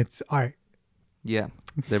 then it's art. yeah.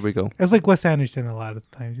 There we go. It's like Wes Anderson a lot of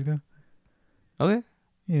times, you know? Okay.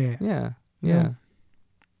 Yeah. Yeah. Yeah. Yeah.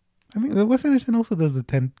 I mean, Wes Anderson also does the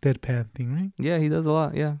deadpan thing, right? Yeah. He does a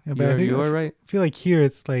lot. Yeah. Yeah, but I think you are right. I feel like here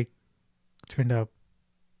it's like turned out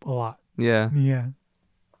a lot. Yeah. Yeah.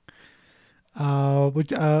 I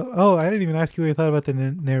didn't even ask you what you thought about the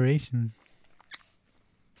narration.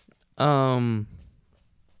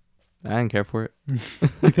 I didn't care for it. You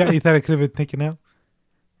thought it could have been taken out?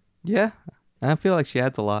 Yeah, I feel like she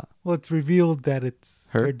adds a lot. Well, it's revealed that it's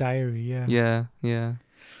Her? her diary. Yeah. Yeah.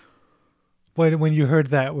 When you heard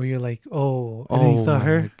that, where you're like, oh, and then you saw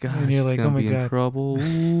her, and you're like, oh my in god, trouble.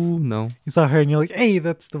 Ooh, no, you saw her, and you're like, hey,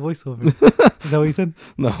 that's the voiceover. Is that what you said?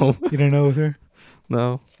 no, You didn't know it was her?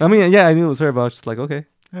 no. I mean, yeah, I knew it was her, but I was just like, okay,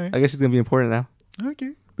 All right. I guess she's gonna be important now.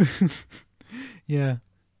 Okay. Yeah,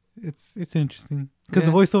 it's interesting because the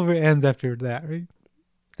Yeah. voiceover ends after that, right?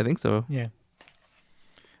 I think so, Yeah.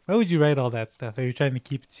 Why would you write all that stuff? Are you trying to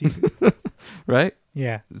keep it secret? right?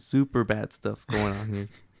 Yeah. Super bad stuff going on here.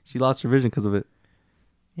 She lost her vision because of it.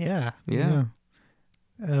 Yeah. Yeah.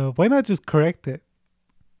 Why not just correct it?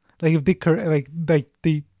 Like if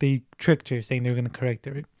they they tricked her saying they were gonna correct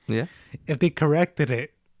it, right? Yeah. If they corrected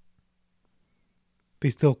it, they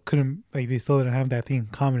still couldn't, like, they still didn't have that thing in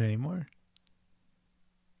common anymore.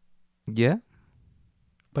 Yeah.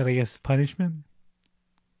 But I guess punishment.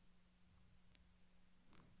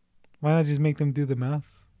 Why not just make them do the math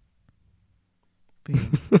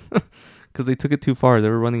thing? Because they took it too far. They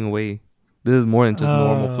were running away. This is more than just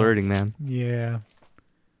normal Oh. flirting, man. Yeah.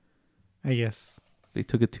 I guess. They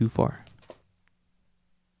took it too far.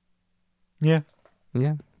 Yeah.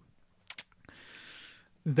 Yeah.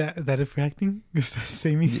 Is that it for acting? Is that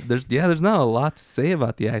samey? There's not a lot to say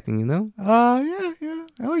about the acting, you know? Yeah.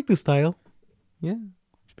 I like the style. Yeah.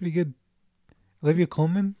 It's pretty good. Olivia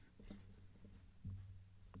Colman.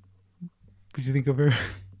 What'd you think of her?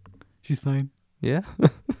 She's fine. Yeah.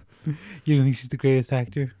 You don't think she's the greatest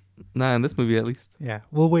actor? Not in this movie, at least. Yeah.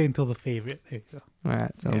 We'll wait until The Favorite. There you go. All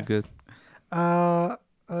right. Sounds Yeah. good.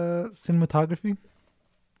 Cinematography.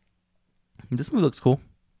 This movie looks cool.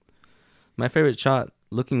 My favorite shot,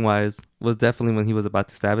 looking wise, was definitely when he was about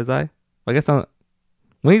to stab his eye. I guess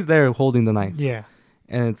when he's there holding the knife. Yeah.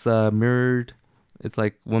 And it's mirrored. It's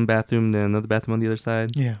like one bathroom, then another bathroom on the other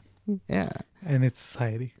side. Yeah. Yeah. And it's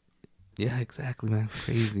society. Yeah, exactly, man.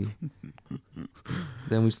 Crazy.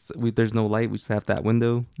 Then we there's no light. We just have that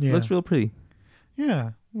window. Yeah. It looks real pretty.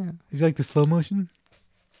 Yeah. Yeah. Did you like the slow motion?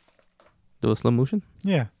 There was slow motion?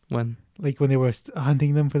 Yeah. When? Like when they were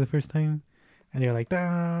hunting them for the first time. And they're like,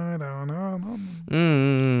 da, da, da, da.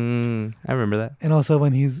 I remember that. And also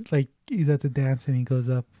when he's at the dance and he goes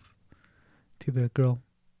up to the girl.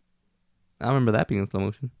 I remember that being in slow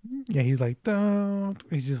motion. Yeah, he's like, don't.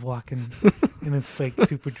 He's just walking, and it's like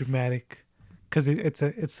super dramatic, because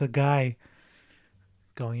it's a guy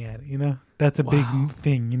going at it. You know, that's a big Wow.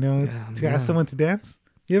 thing. You know, Yeah, to ask yeah. someone to dance.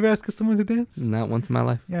 You ever ask someone to dance? Not once in my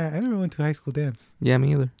life. Yeah, I never went to high school dance. Yeah,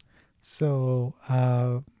 me either. So,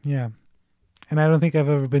 yeah, and I don't think I've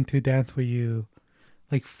ever been to a dance where you,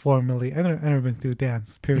 like, formally. I never been to a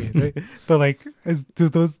dance. Period. Right? But like, do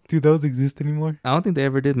those exist anymore? I don't think they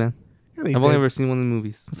ever did, man. Yeah, they I've only did. ever seen one in the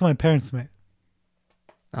movies. That's how my parents met.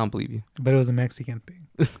 I don't believe you. But it was a Mexican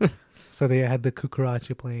thing. So they had the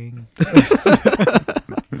cucaracha playing.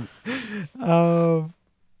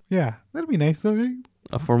 Yeah, that'd be nice though, right?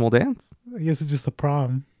 A formal dance? I guess it's just a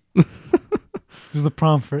prom. Just a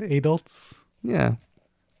prom for adults. Yeah.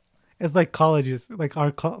 It's like colleges, like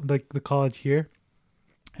like the college here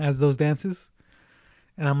has those dances.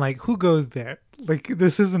 And I'm like, who goes there? Like,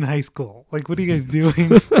 this isn't high school. Like, what are you guys doing?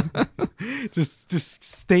 just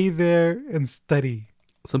stay there and study.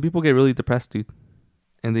 Some people get really depressed, dude.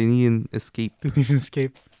 And they need an escape. Just need an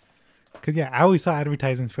escape. Because, yeah, I always saw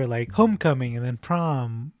advertisements for, like, homecoming and then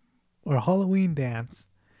prom or Halloween dance.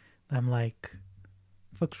 I'm like,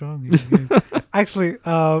 what's wrong with you guys? Actually,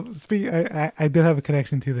 I did have a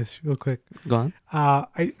connection to this real quick. Go on.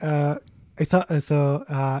 I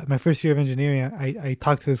saw my first year of engineering, I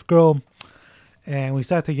talked to this girl and we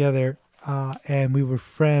sat together and we were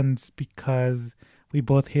friends because we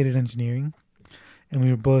both hated engineering and we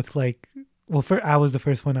were both like, well, I was the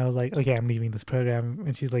first one. I was like, okay, I'm leaving this program.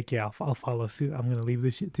 And she's like, yeah, I'll follow suit. I'm going to leave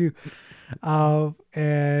this shit too.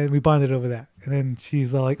 And we bonded over that. And then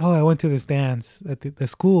she's all like, oh, I went to this dance at the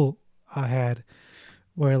school I had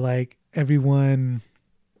where like everyone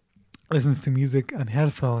listens to music on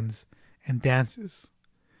headphones and dances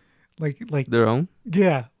like Their own?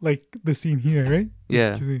 yeah, like the scene here, right?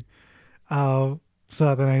 Yeah.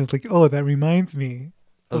 So then I was like, oh, that reminds me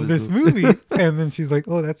of this movie. And then she's like,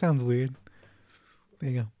 oh, that sounds weird. There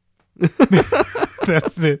you go.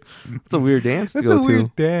 That's it. It's a weird dance to That's go a to.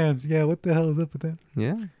 weird dance. Yeah, what the hell is up with that?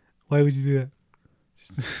 Yeah. Why would you do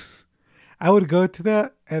that? I would go to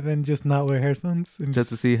that and then just not wear headphones and Just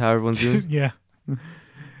to see how everyone's doing. yeah.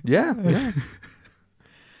 Yeah. Yeah.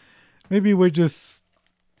 Maybe we're just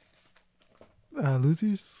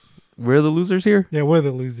losers. We're the losers here, Yeah, we're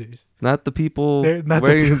the losers. not the people They're not the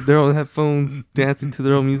wearing their own headphones, dancing to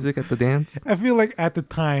their own music at the dance. I feel like at the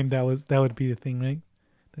time that would be the thing, right?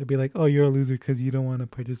 They'd be like, "Oh, you're a loser because you don't want to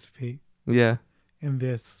participate Yeah, in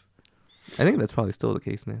this." I think that's probably still the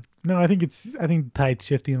case, man. No, I think the tide's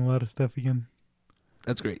shifting a lot of stuff again.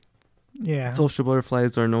 That's great. Yeah, Social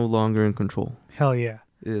butterflies are no longer in control. hell yeah.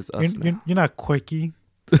 It is us now. You're not quirky,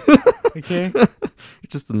 okay? You're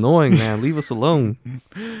just annoying, man. Leave us alone.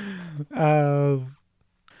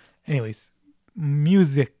 Anyways,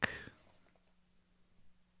 music.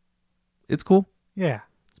 It's cool. Yeah,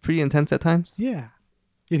 It's pretty intense at times. yeah.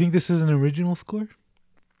 You think this is an original score?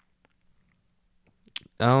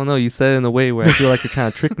 I don't know. You said it in a way where I feel like you're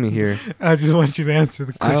trying to trick me here. I just want you to answer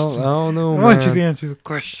the I question. don't know, I man. want you to answer the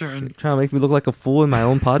question. You're trying to make me look like a fool in my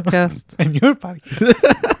own podcast. And your podcast.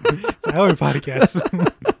 It's our podcast.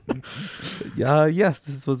 Yes,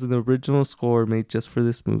 this was an original score made just for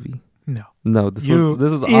this movie. No. No, this You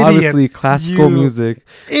was idiot. obviously classical You music.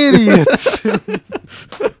 Idiots.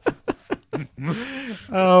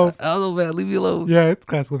 Oh, I don't know, man. Leave me alone. yeah, it's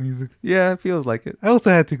classical music. Yeah, it feels like it. I also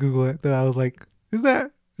had to Google it, though. I was like, is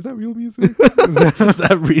that real music? Is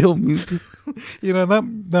that real music? You know,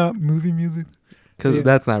 not movie music. Because Yeah.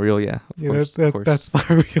 that's not real. Yeah, of Yeah, course. that's not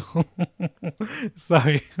real.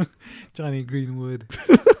 Sorry, Johnny Greenwood.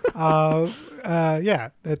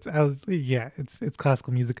 It's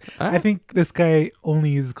classical music. I Alright. think this guy only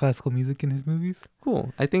uses classical music in his movies.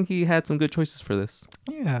 Cool. I think he had some good choices for this.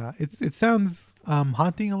 Yeah, it sounds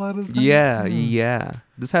haunting a lot of the time. Yeah.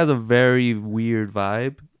 This has a very weird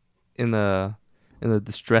vibe in a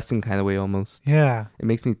distressing kind of way almost. Yeah, It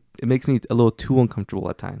makes me a little too uncomfortable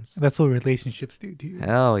at times. that's what relationships do to you.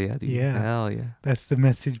 Hell yeah, dude. Yeah. Hell yeah. That's the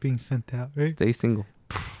message being sent out, right? Stay single.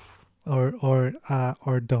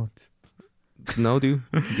 Or don't. No, dude.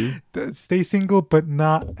 Stay single, but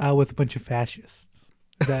not with a bunch of fascists.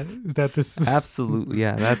 Is that this? Absolutely.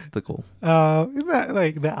 Yeah, that's the goal. Isn't that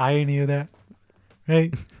like the irony of that,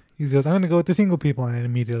 right? He goes, "I'm gonna go with the single people," and then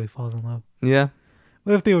immediately falls in love. Yeah.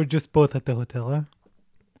 What if they were just both at the hotel? Huh?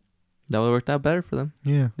 That would have worked out better for them.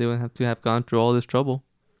 Yeah, They wouldn't have to have gone through all this trouble.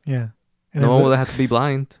 yeah. No one would have to be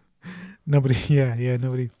blind. Nobody. Yeah,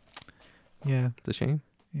 nobody. Yeah, It's a shame.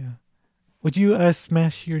 yeah. Would you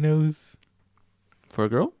smash your nose? For a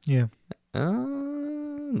girl? Yeah,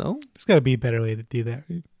 No. there's got to be a better way to do that,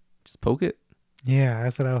 right? Just poke it. Yeah,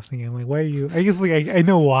 that's what I was thinking. I'm like, why are you? I guess like I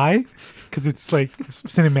know why, because it's like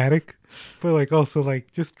cinematic, but like also like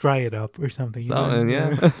just dry it up or something. you know?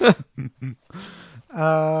 Something,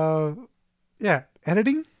 yeah. Yeah,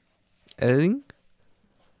 editing. Editing?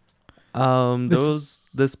 There This- was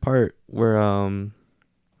this part where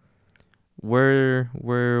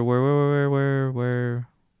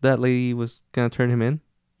that lady was gonna turn him in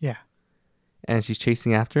Yeah, and she's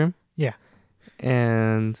chasing after him. yeah,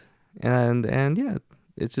 And yeah,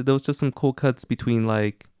 there was just some cool cuts between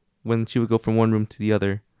like when she would go from one room to the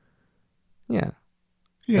other. Yeah.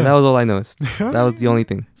 yeah. And that was all I noticed. That was the only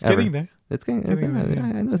thing. It's ever. getting there. It's getting Getting there, yeah,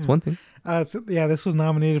 yeah. I know it's Yeah. one thing. This was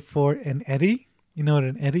nominated for an Eddie. You know what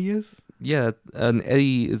an Eddie is? Yeah, an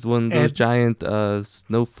Eddie is one of those Ed. giant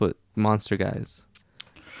Snowfoot monster guys.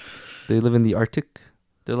 They live in the Arctic.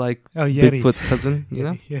 They're like Oh, Yeti. Bigfoot's cousin, you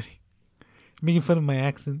know? Yeti. Making fun of my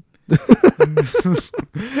accent.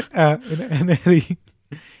 An Eddie.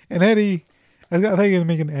 An Eddie. I thought you were going to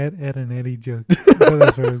make an Ed and Eddie joke. I thought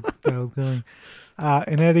that's where I was going.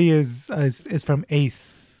 An Eddie is from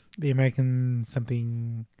ACE, the American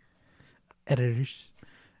something editors.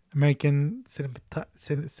 American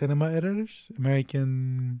cinema editors.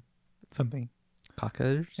 American something. Cock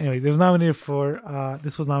editors. Anyway, this was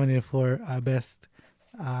nominated for best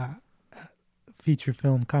feature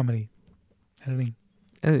film comedy editing.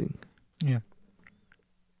 Editing. Yeah.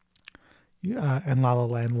 And La La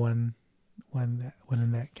Land won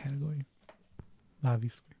in that category.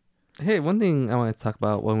 Obviously. Hey, one thing I wanted to talk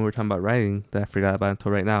about when we were talking about writing that I forgot about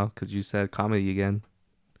until right now because you said comedy again.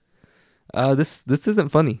 This isn't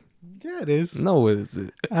funny. Yeah, it is. No, it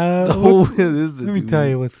isn't. No, it isn't. let me dude. tell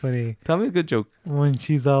you what's funny. Tell me a good joke. When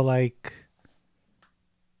she's all like,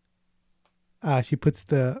 she puts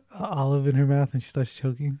the olive in her mouth and she starts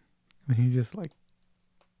choking, and he's just like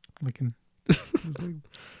looking. Just like,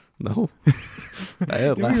 No. I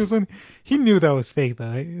had You think it was laughed. funny? He knew that was fake, though.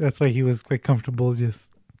 Right? That's why he was like comfortable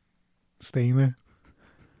just staying there.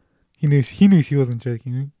 He knew she wasn't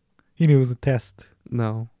joking. Right? He knew it was a test.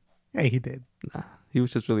 No. Yeah, he did. Nah. He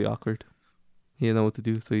was just really awkward. He didn't know what to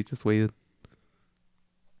do, so he just waited.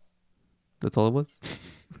 That's all it was.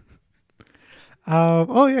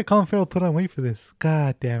 Oh yeah, Colin Farrell put on weight for this.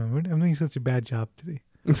 God damn it, I'm doing such a bad job today.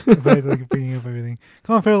 By like bringing up everything.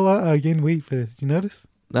 Colin Farrell gained weight for this. Did you notice?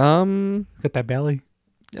 Got that belly,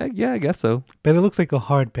 yeah, I guess so. but it looks like a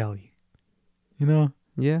hard belly. You know?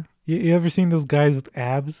 Yeah, You ever seen those guys with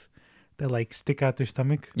abs that like stick out their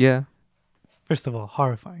stomach? yeah. First of all,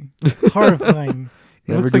 horrifying. Horrifying.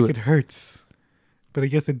 It Never looks do like it. it hurts. But I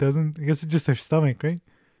guess it doesn't. I guess it's just their stomach, right?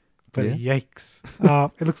 But Yeah. yikes.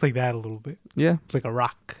 It looks like that a little bit. Yeah, It's like a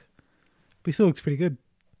rock. But he still looks pretty good.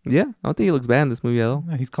 yeah. I don't think he looks bad in this movie at all.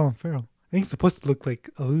 No, he's Colin Farrell. I think he's supposed to look like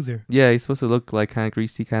a loser. Yeah, he's supposed to look like kind of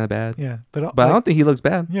greasy, kind of bad. Yeah. But But I like, don't think he looks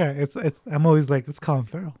bad. yeah, it's I'm always like, it's Colin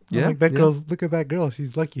Farrell. I'm Yeah, like, that yeah. girl's, look at that girl.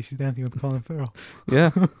 She's lucky she's dancing with Colin Farrell.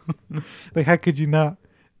 Yeah, Like, how could you not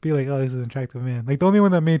be like, oh, this is an attractive man? Like, the only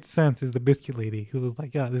one that made sense is the biscuit lady who was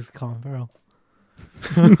like, yeah, this is Colin Farrell.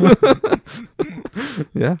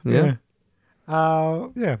 yeah, yeah.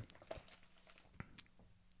 Yeah.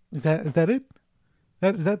 Is that it?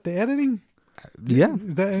 Is that the editing? Yeah.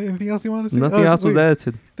 Is that anything else you want to say? Nothing else was wait,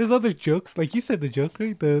 edited. There's other jokes. Like you said the joke,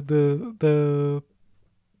 right? The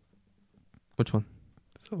Which one?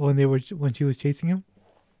 so when she was chasing him,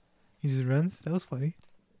 he just runs. That was funny.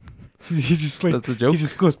 He just like That's a joke? he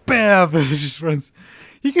just goes bam and he just runs.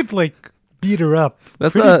 He could like beat her up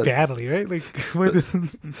That's pretty a- badly, right? Like what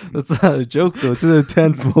That's not a joke though. It's an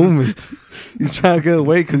intense moment. He's trying to get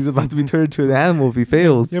away because he's about to be turned into an animal if he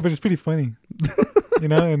fails. yeah, but it's pretty funny. You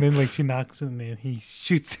know, and then like she knocks him and he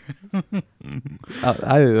shoots her.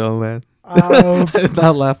 I don't know, man. Um, I did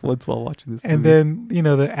not laugh once while watching this movie. and then you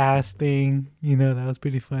know the ass thing. You know that was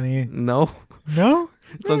pretty funny. No, No,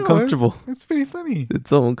 it's No, uncomfortable. It's pretty funny. It's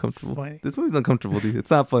so uncomfortable. It's funny. This movie's uncomfortable, dude.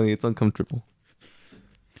 It's not funny. It's uncomfortable.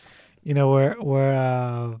 You know where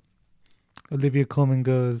Olivia Colman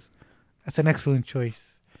goes. That's an excellent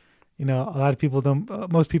choice. You know, a lot of people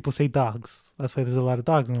don't. Most people say dogs. That's why there's a lot of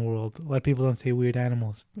dogs in the world. A lot of people don't say weird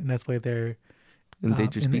animals, and that's why they're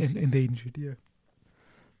Endangered species. endangered. Yeah.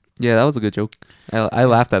 Yeah, that was a good joke. I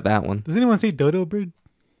laughed at that one. Does anyone say dodo bird?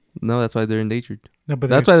 No, that's why they're endangered. No, but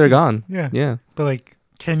That's why they're gone. Yeah. Yeah. But like,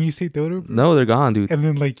 can you say dodo bird? No, they're gone, dude. And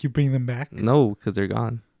then like you bring them back, No, because they're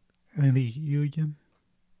gone. and then they eat you again.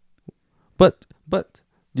 But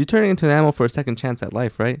you're turning into an animal for a second chance at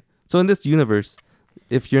life, right? So in this universe,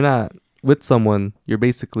 if you're not with someone, you're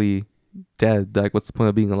basically dead. Like, what's the point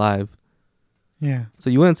of being alive? Yeah. So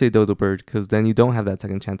you wouldn't say dodo bird because then you don't have that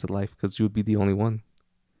second chance at life because you would be the only one,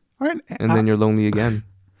 Aren't, and then you're lonely again.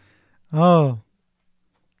 oh,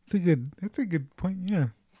 that's a good point. Yeah.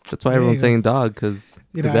 That's why There you everyone's go. saying dog because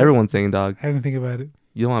You know, everyone's saying dog. I didn't think about it.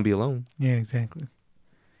 You don't want to be alone. Yeah, exactly.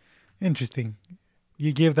 Interesting.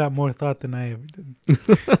 You gave that more thought than I ever did.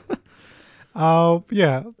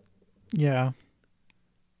 Yeah. Yeah.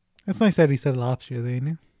 It's nice that he said lobster, they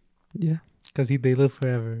knew. Yeah. Because they live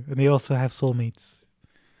forever. And they also have soulmates.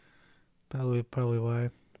 Probably why.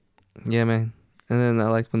 Yeah, man. And then I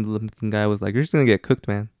liked when the looking guy was like, "You're just gonna get cooked,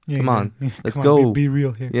 man. Yeah, Come on, yeah. let's Come on, go." be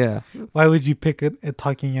real here. Yeah. Why would you pick a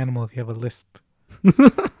talking animal if you have a lisp? I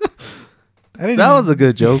didn't That even- was a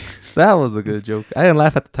good joke. That was a good joke. I didn't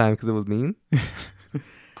laugh at the time because it was mean.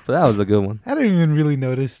 But that was a good one. I didn't even really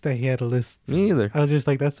notice that he had a lisp. Me either. I was just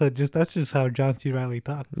like, that's just how John C. Riley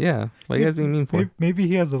talked. Yeah. What are you guys being mean for? Maybe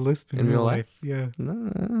he has a lisp in real life. Yeah.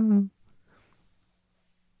 No.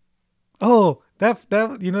 Oh, that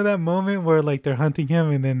you know that moment where like they're hunting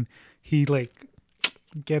him and then he like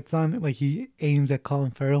gets on it, like he aims at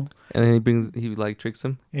Colin Farrell And then he like tricks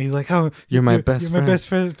him. and he's like, "Oh, You're my best you're my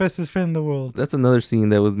friend." bestest friend in the world." That's another scene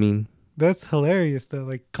that was mean. That's hilarious. Though,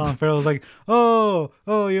 like Colin Farrell's like, "Oh,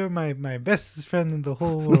 you're my bestest friend in the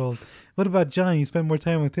whole world." What about John? You spend more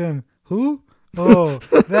time with him. Who? Oh,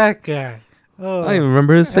 that guy. Oh, I don't even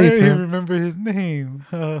remember his I face, don't even man. remember his name.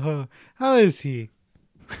 How is he?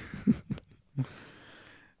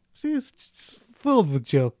 See, it's just filled with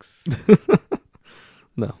jokes.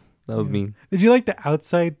 No, that was Yeah. mean. Did you like the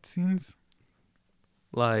outside scenes?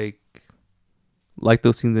 Like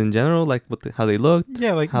those scenes in general, like how they looked,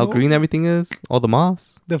 Yeah, like how green everything is, all the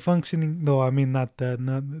moss. the functioning. No, I mean not the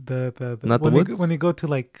Not the when woods? when they go to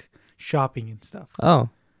like shopping and stuff. Oh,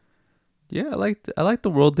 yeah, I liked the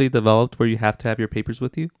world they developed where you have to have your papers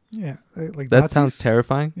with you. Yeah, like That Nazis. sounds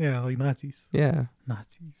terrifying. Yeah, like Nazis. Yeah,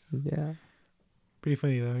 Nazis. yeah, Pretty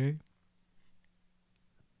funny though, right?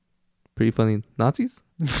 pretty funny. Nazis.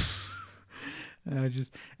 And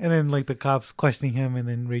then like the cops questioning him, and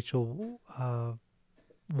then Rachel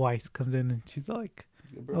Weisz comes in and she's like,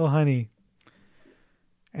 "Oh, honey,"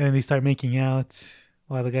 and then they start making out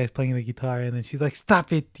while the guy's playing the guitar, and then she's like,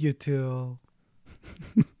 "Stop it, you two."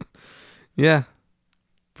 Yeah,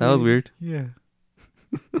 that was weird. Yeah,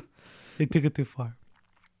 they took it too far.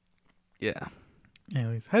 Yeah,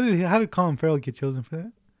 Anyways, how did Colin Farrell get chosen for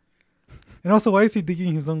that? And also, why is he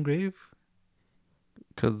digging his own grave?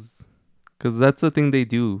 Cause that's the thing they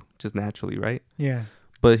do just naturally, right? Yeah.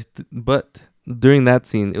 But during that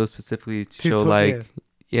scene, it was specifically to show yeah.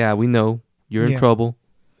 yeah, we know you're in Yeah. trouble.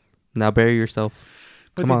 Now bury yourself.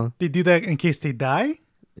 But Come on. They do that in case they die.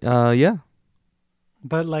 Yeah.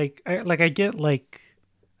 But I get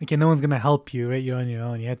okay, no one's gonna help you, right? You're on your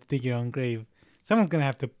own. You have to dig your own grave. Someone's gonna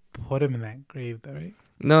have to put him in that grave, though, right?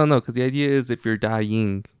 No, because the idea is if you're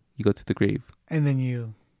dying, you go to the grave. And then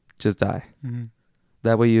you. Just die. Mm-hmm.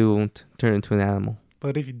 That way you won't turn into an animal.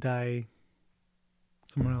 But if you die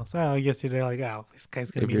somewhere else, I guess you're there like, oh, this guy's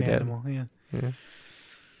gonna If be an you're dead. animal. Yeah. Yeah.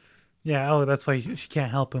 Yeah. Oh, that's why she can't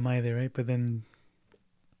help him either, right? But then.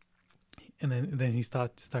 And then he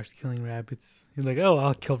starts killing rabbits. He's like, oh,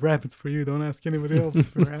 I'll kill rabbits for you. Don't ask anybody else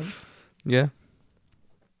for rabbits. Yeah.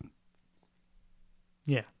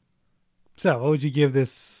 Yeah. So, what would you give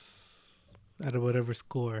this out of whatever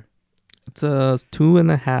score? It's a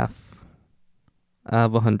 2.5 out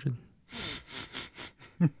of 100.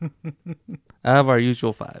 Out of our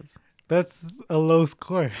usual 5. That's a low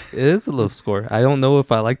score. It is a low score. I don't know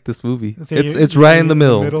if I like this movie. So It's you're right in the in the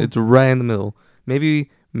middle. middle? It's right in the middle.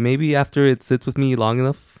 Maybe after it sits with me long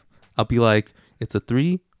enough, I'll be like, it's a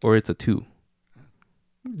 3 or it's a 2.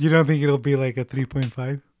 You don't think it'll be like a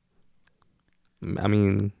 3.5? I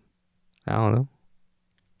mean, I don't know.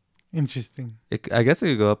 Interesting. I guess it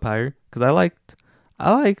could go up higher because I liked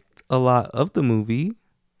a lot of the movie.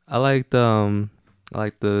 I liked the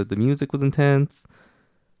music was intense.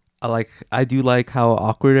 I do like how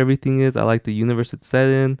awkward everything is. I like the universe it's set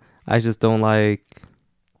in. I don't like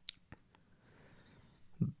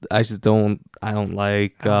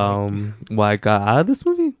why I got out of this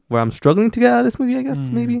movie. Where I'm struggling to get out of this movie, I guess,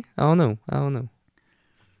 maybe. I don't know.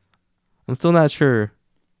 I'm still not sure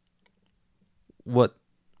what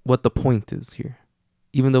the point is here.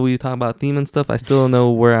 Even though we talk about theme and stuff, I still don't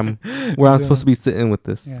know where I'm supposed to be sitting with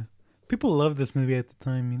this. Yeah. People loved this movie at the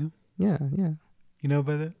time, you know? Yeah. You know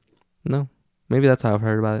about it? No. Maybe that's how I've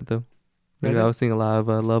heard about it, though. Maybe I Reddit? was seeing a lot of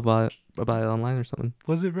love about it online or something.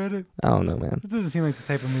 Was it Reddit? I don't know, man. It doesn't seem like the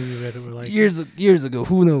type of movie Reddit were like. Years ago,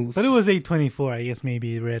 who knows? But it was 824, I guess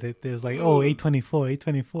maybe Reddit. There's like, 824.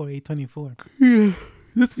 Yeah.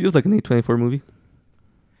 This feels like an A24 movie. Is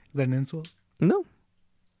that an insult? No.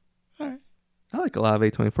 Alright. I like a lot of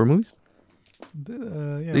A24 movies.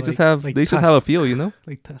 Yeah, They just have a feel, you know?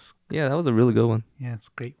 Like Tusk. Yeah, that was a really good one. Yeah, it's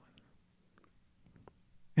a great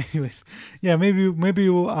one. Anyways, yeah, maybe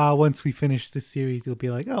once we finish this series, you'll be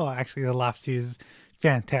like, oh, actually, The Lobster is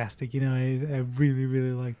fantastic. You know, I really,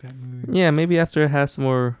 really like that movie. Yeah, maybe after it has some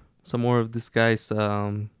more of this guy's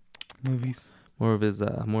Movies. more of his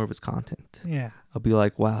content. Yeah. I'll be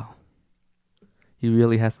like, wow, he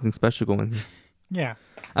really has something special going here. Yeah.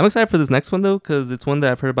 I'm excited for this next one though, because it's one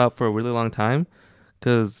that I've heard about for a really long time.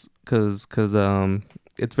 Because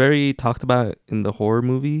it's very talked about in the horror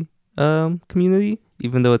movie community,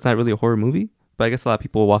 even though it's not really a horror movie. But I guess a lot of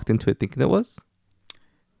people walked into it thinking it was.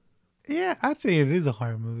 Yeah, I'd say it is a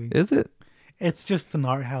horror movie. Is it? It's just an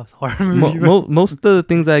art house horror movie. Most of the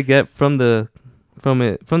things I get from the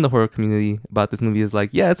horror community about this movie is like,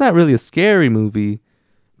 yeah, it's not really a scary movie,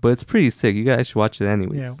 but it's pretty sick. You guys should watch it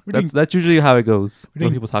anyways. Yeah, that's usually how it goes when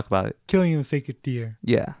doing- people talk about it. Killing of a Sacred Deer.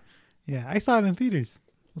 Yeah. Yeah, I saw it in theaters.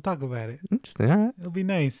 We'll talk about it. Interesting. All right. It'll be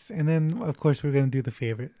nice. And then, of course, we're going to do the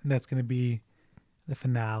favorite. And that's going to be the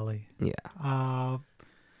finale. Yeah.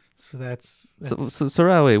 So that's So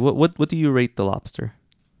Raweh, what do you rate The Lobster?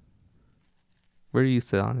 Where do you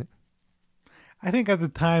sit on it? I think at the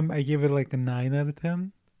time I gave it like a 9 out of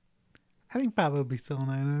 10. I think probably still a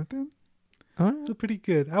 9 out of 10. All right. So pretty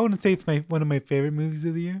good. I wouldn't say it's one of my favorite movies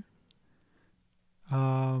of the year.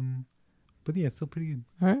 But yeah, it's still pretty good.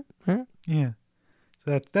 All right. Yeah.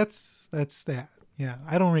 So that's that. Yeah.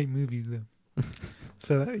 I don't rate movies though.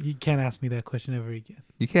 So you can't ask me that question ever again.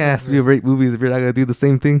 You can't ask me to rate movies if you're not gonna do the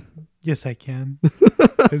same thing. Yes, I can.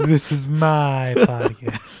 This is my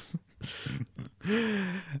podcast.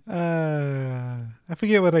 I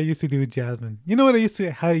forget what I used to do with Jasmine. You know what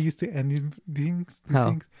how I used to end these things?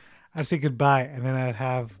 How? I'd say goodbye, and then I'd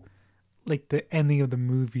have like the ending of the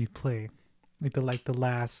movie play, like the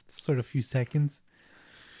last sort of few seconds,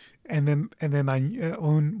 and then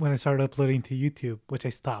when I started uploading to YouTube, which I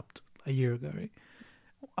stopped a year ago, right?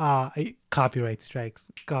 Copyright strikes.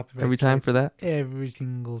 Every time for that? Every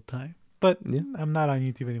single time. But Yeah. I'm not on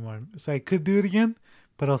YouTube anymore, so I could do it again,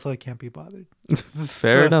 but also I can't be bothered.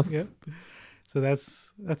 Fair enough. Yep. So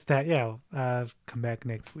that's that. Yeah. Come back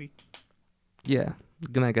next week. Yeah.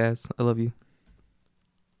 Good night, guys. I love you.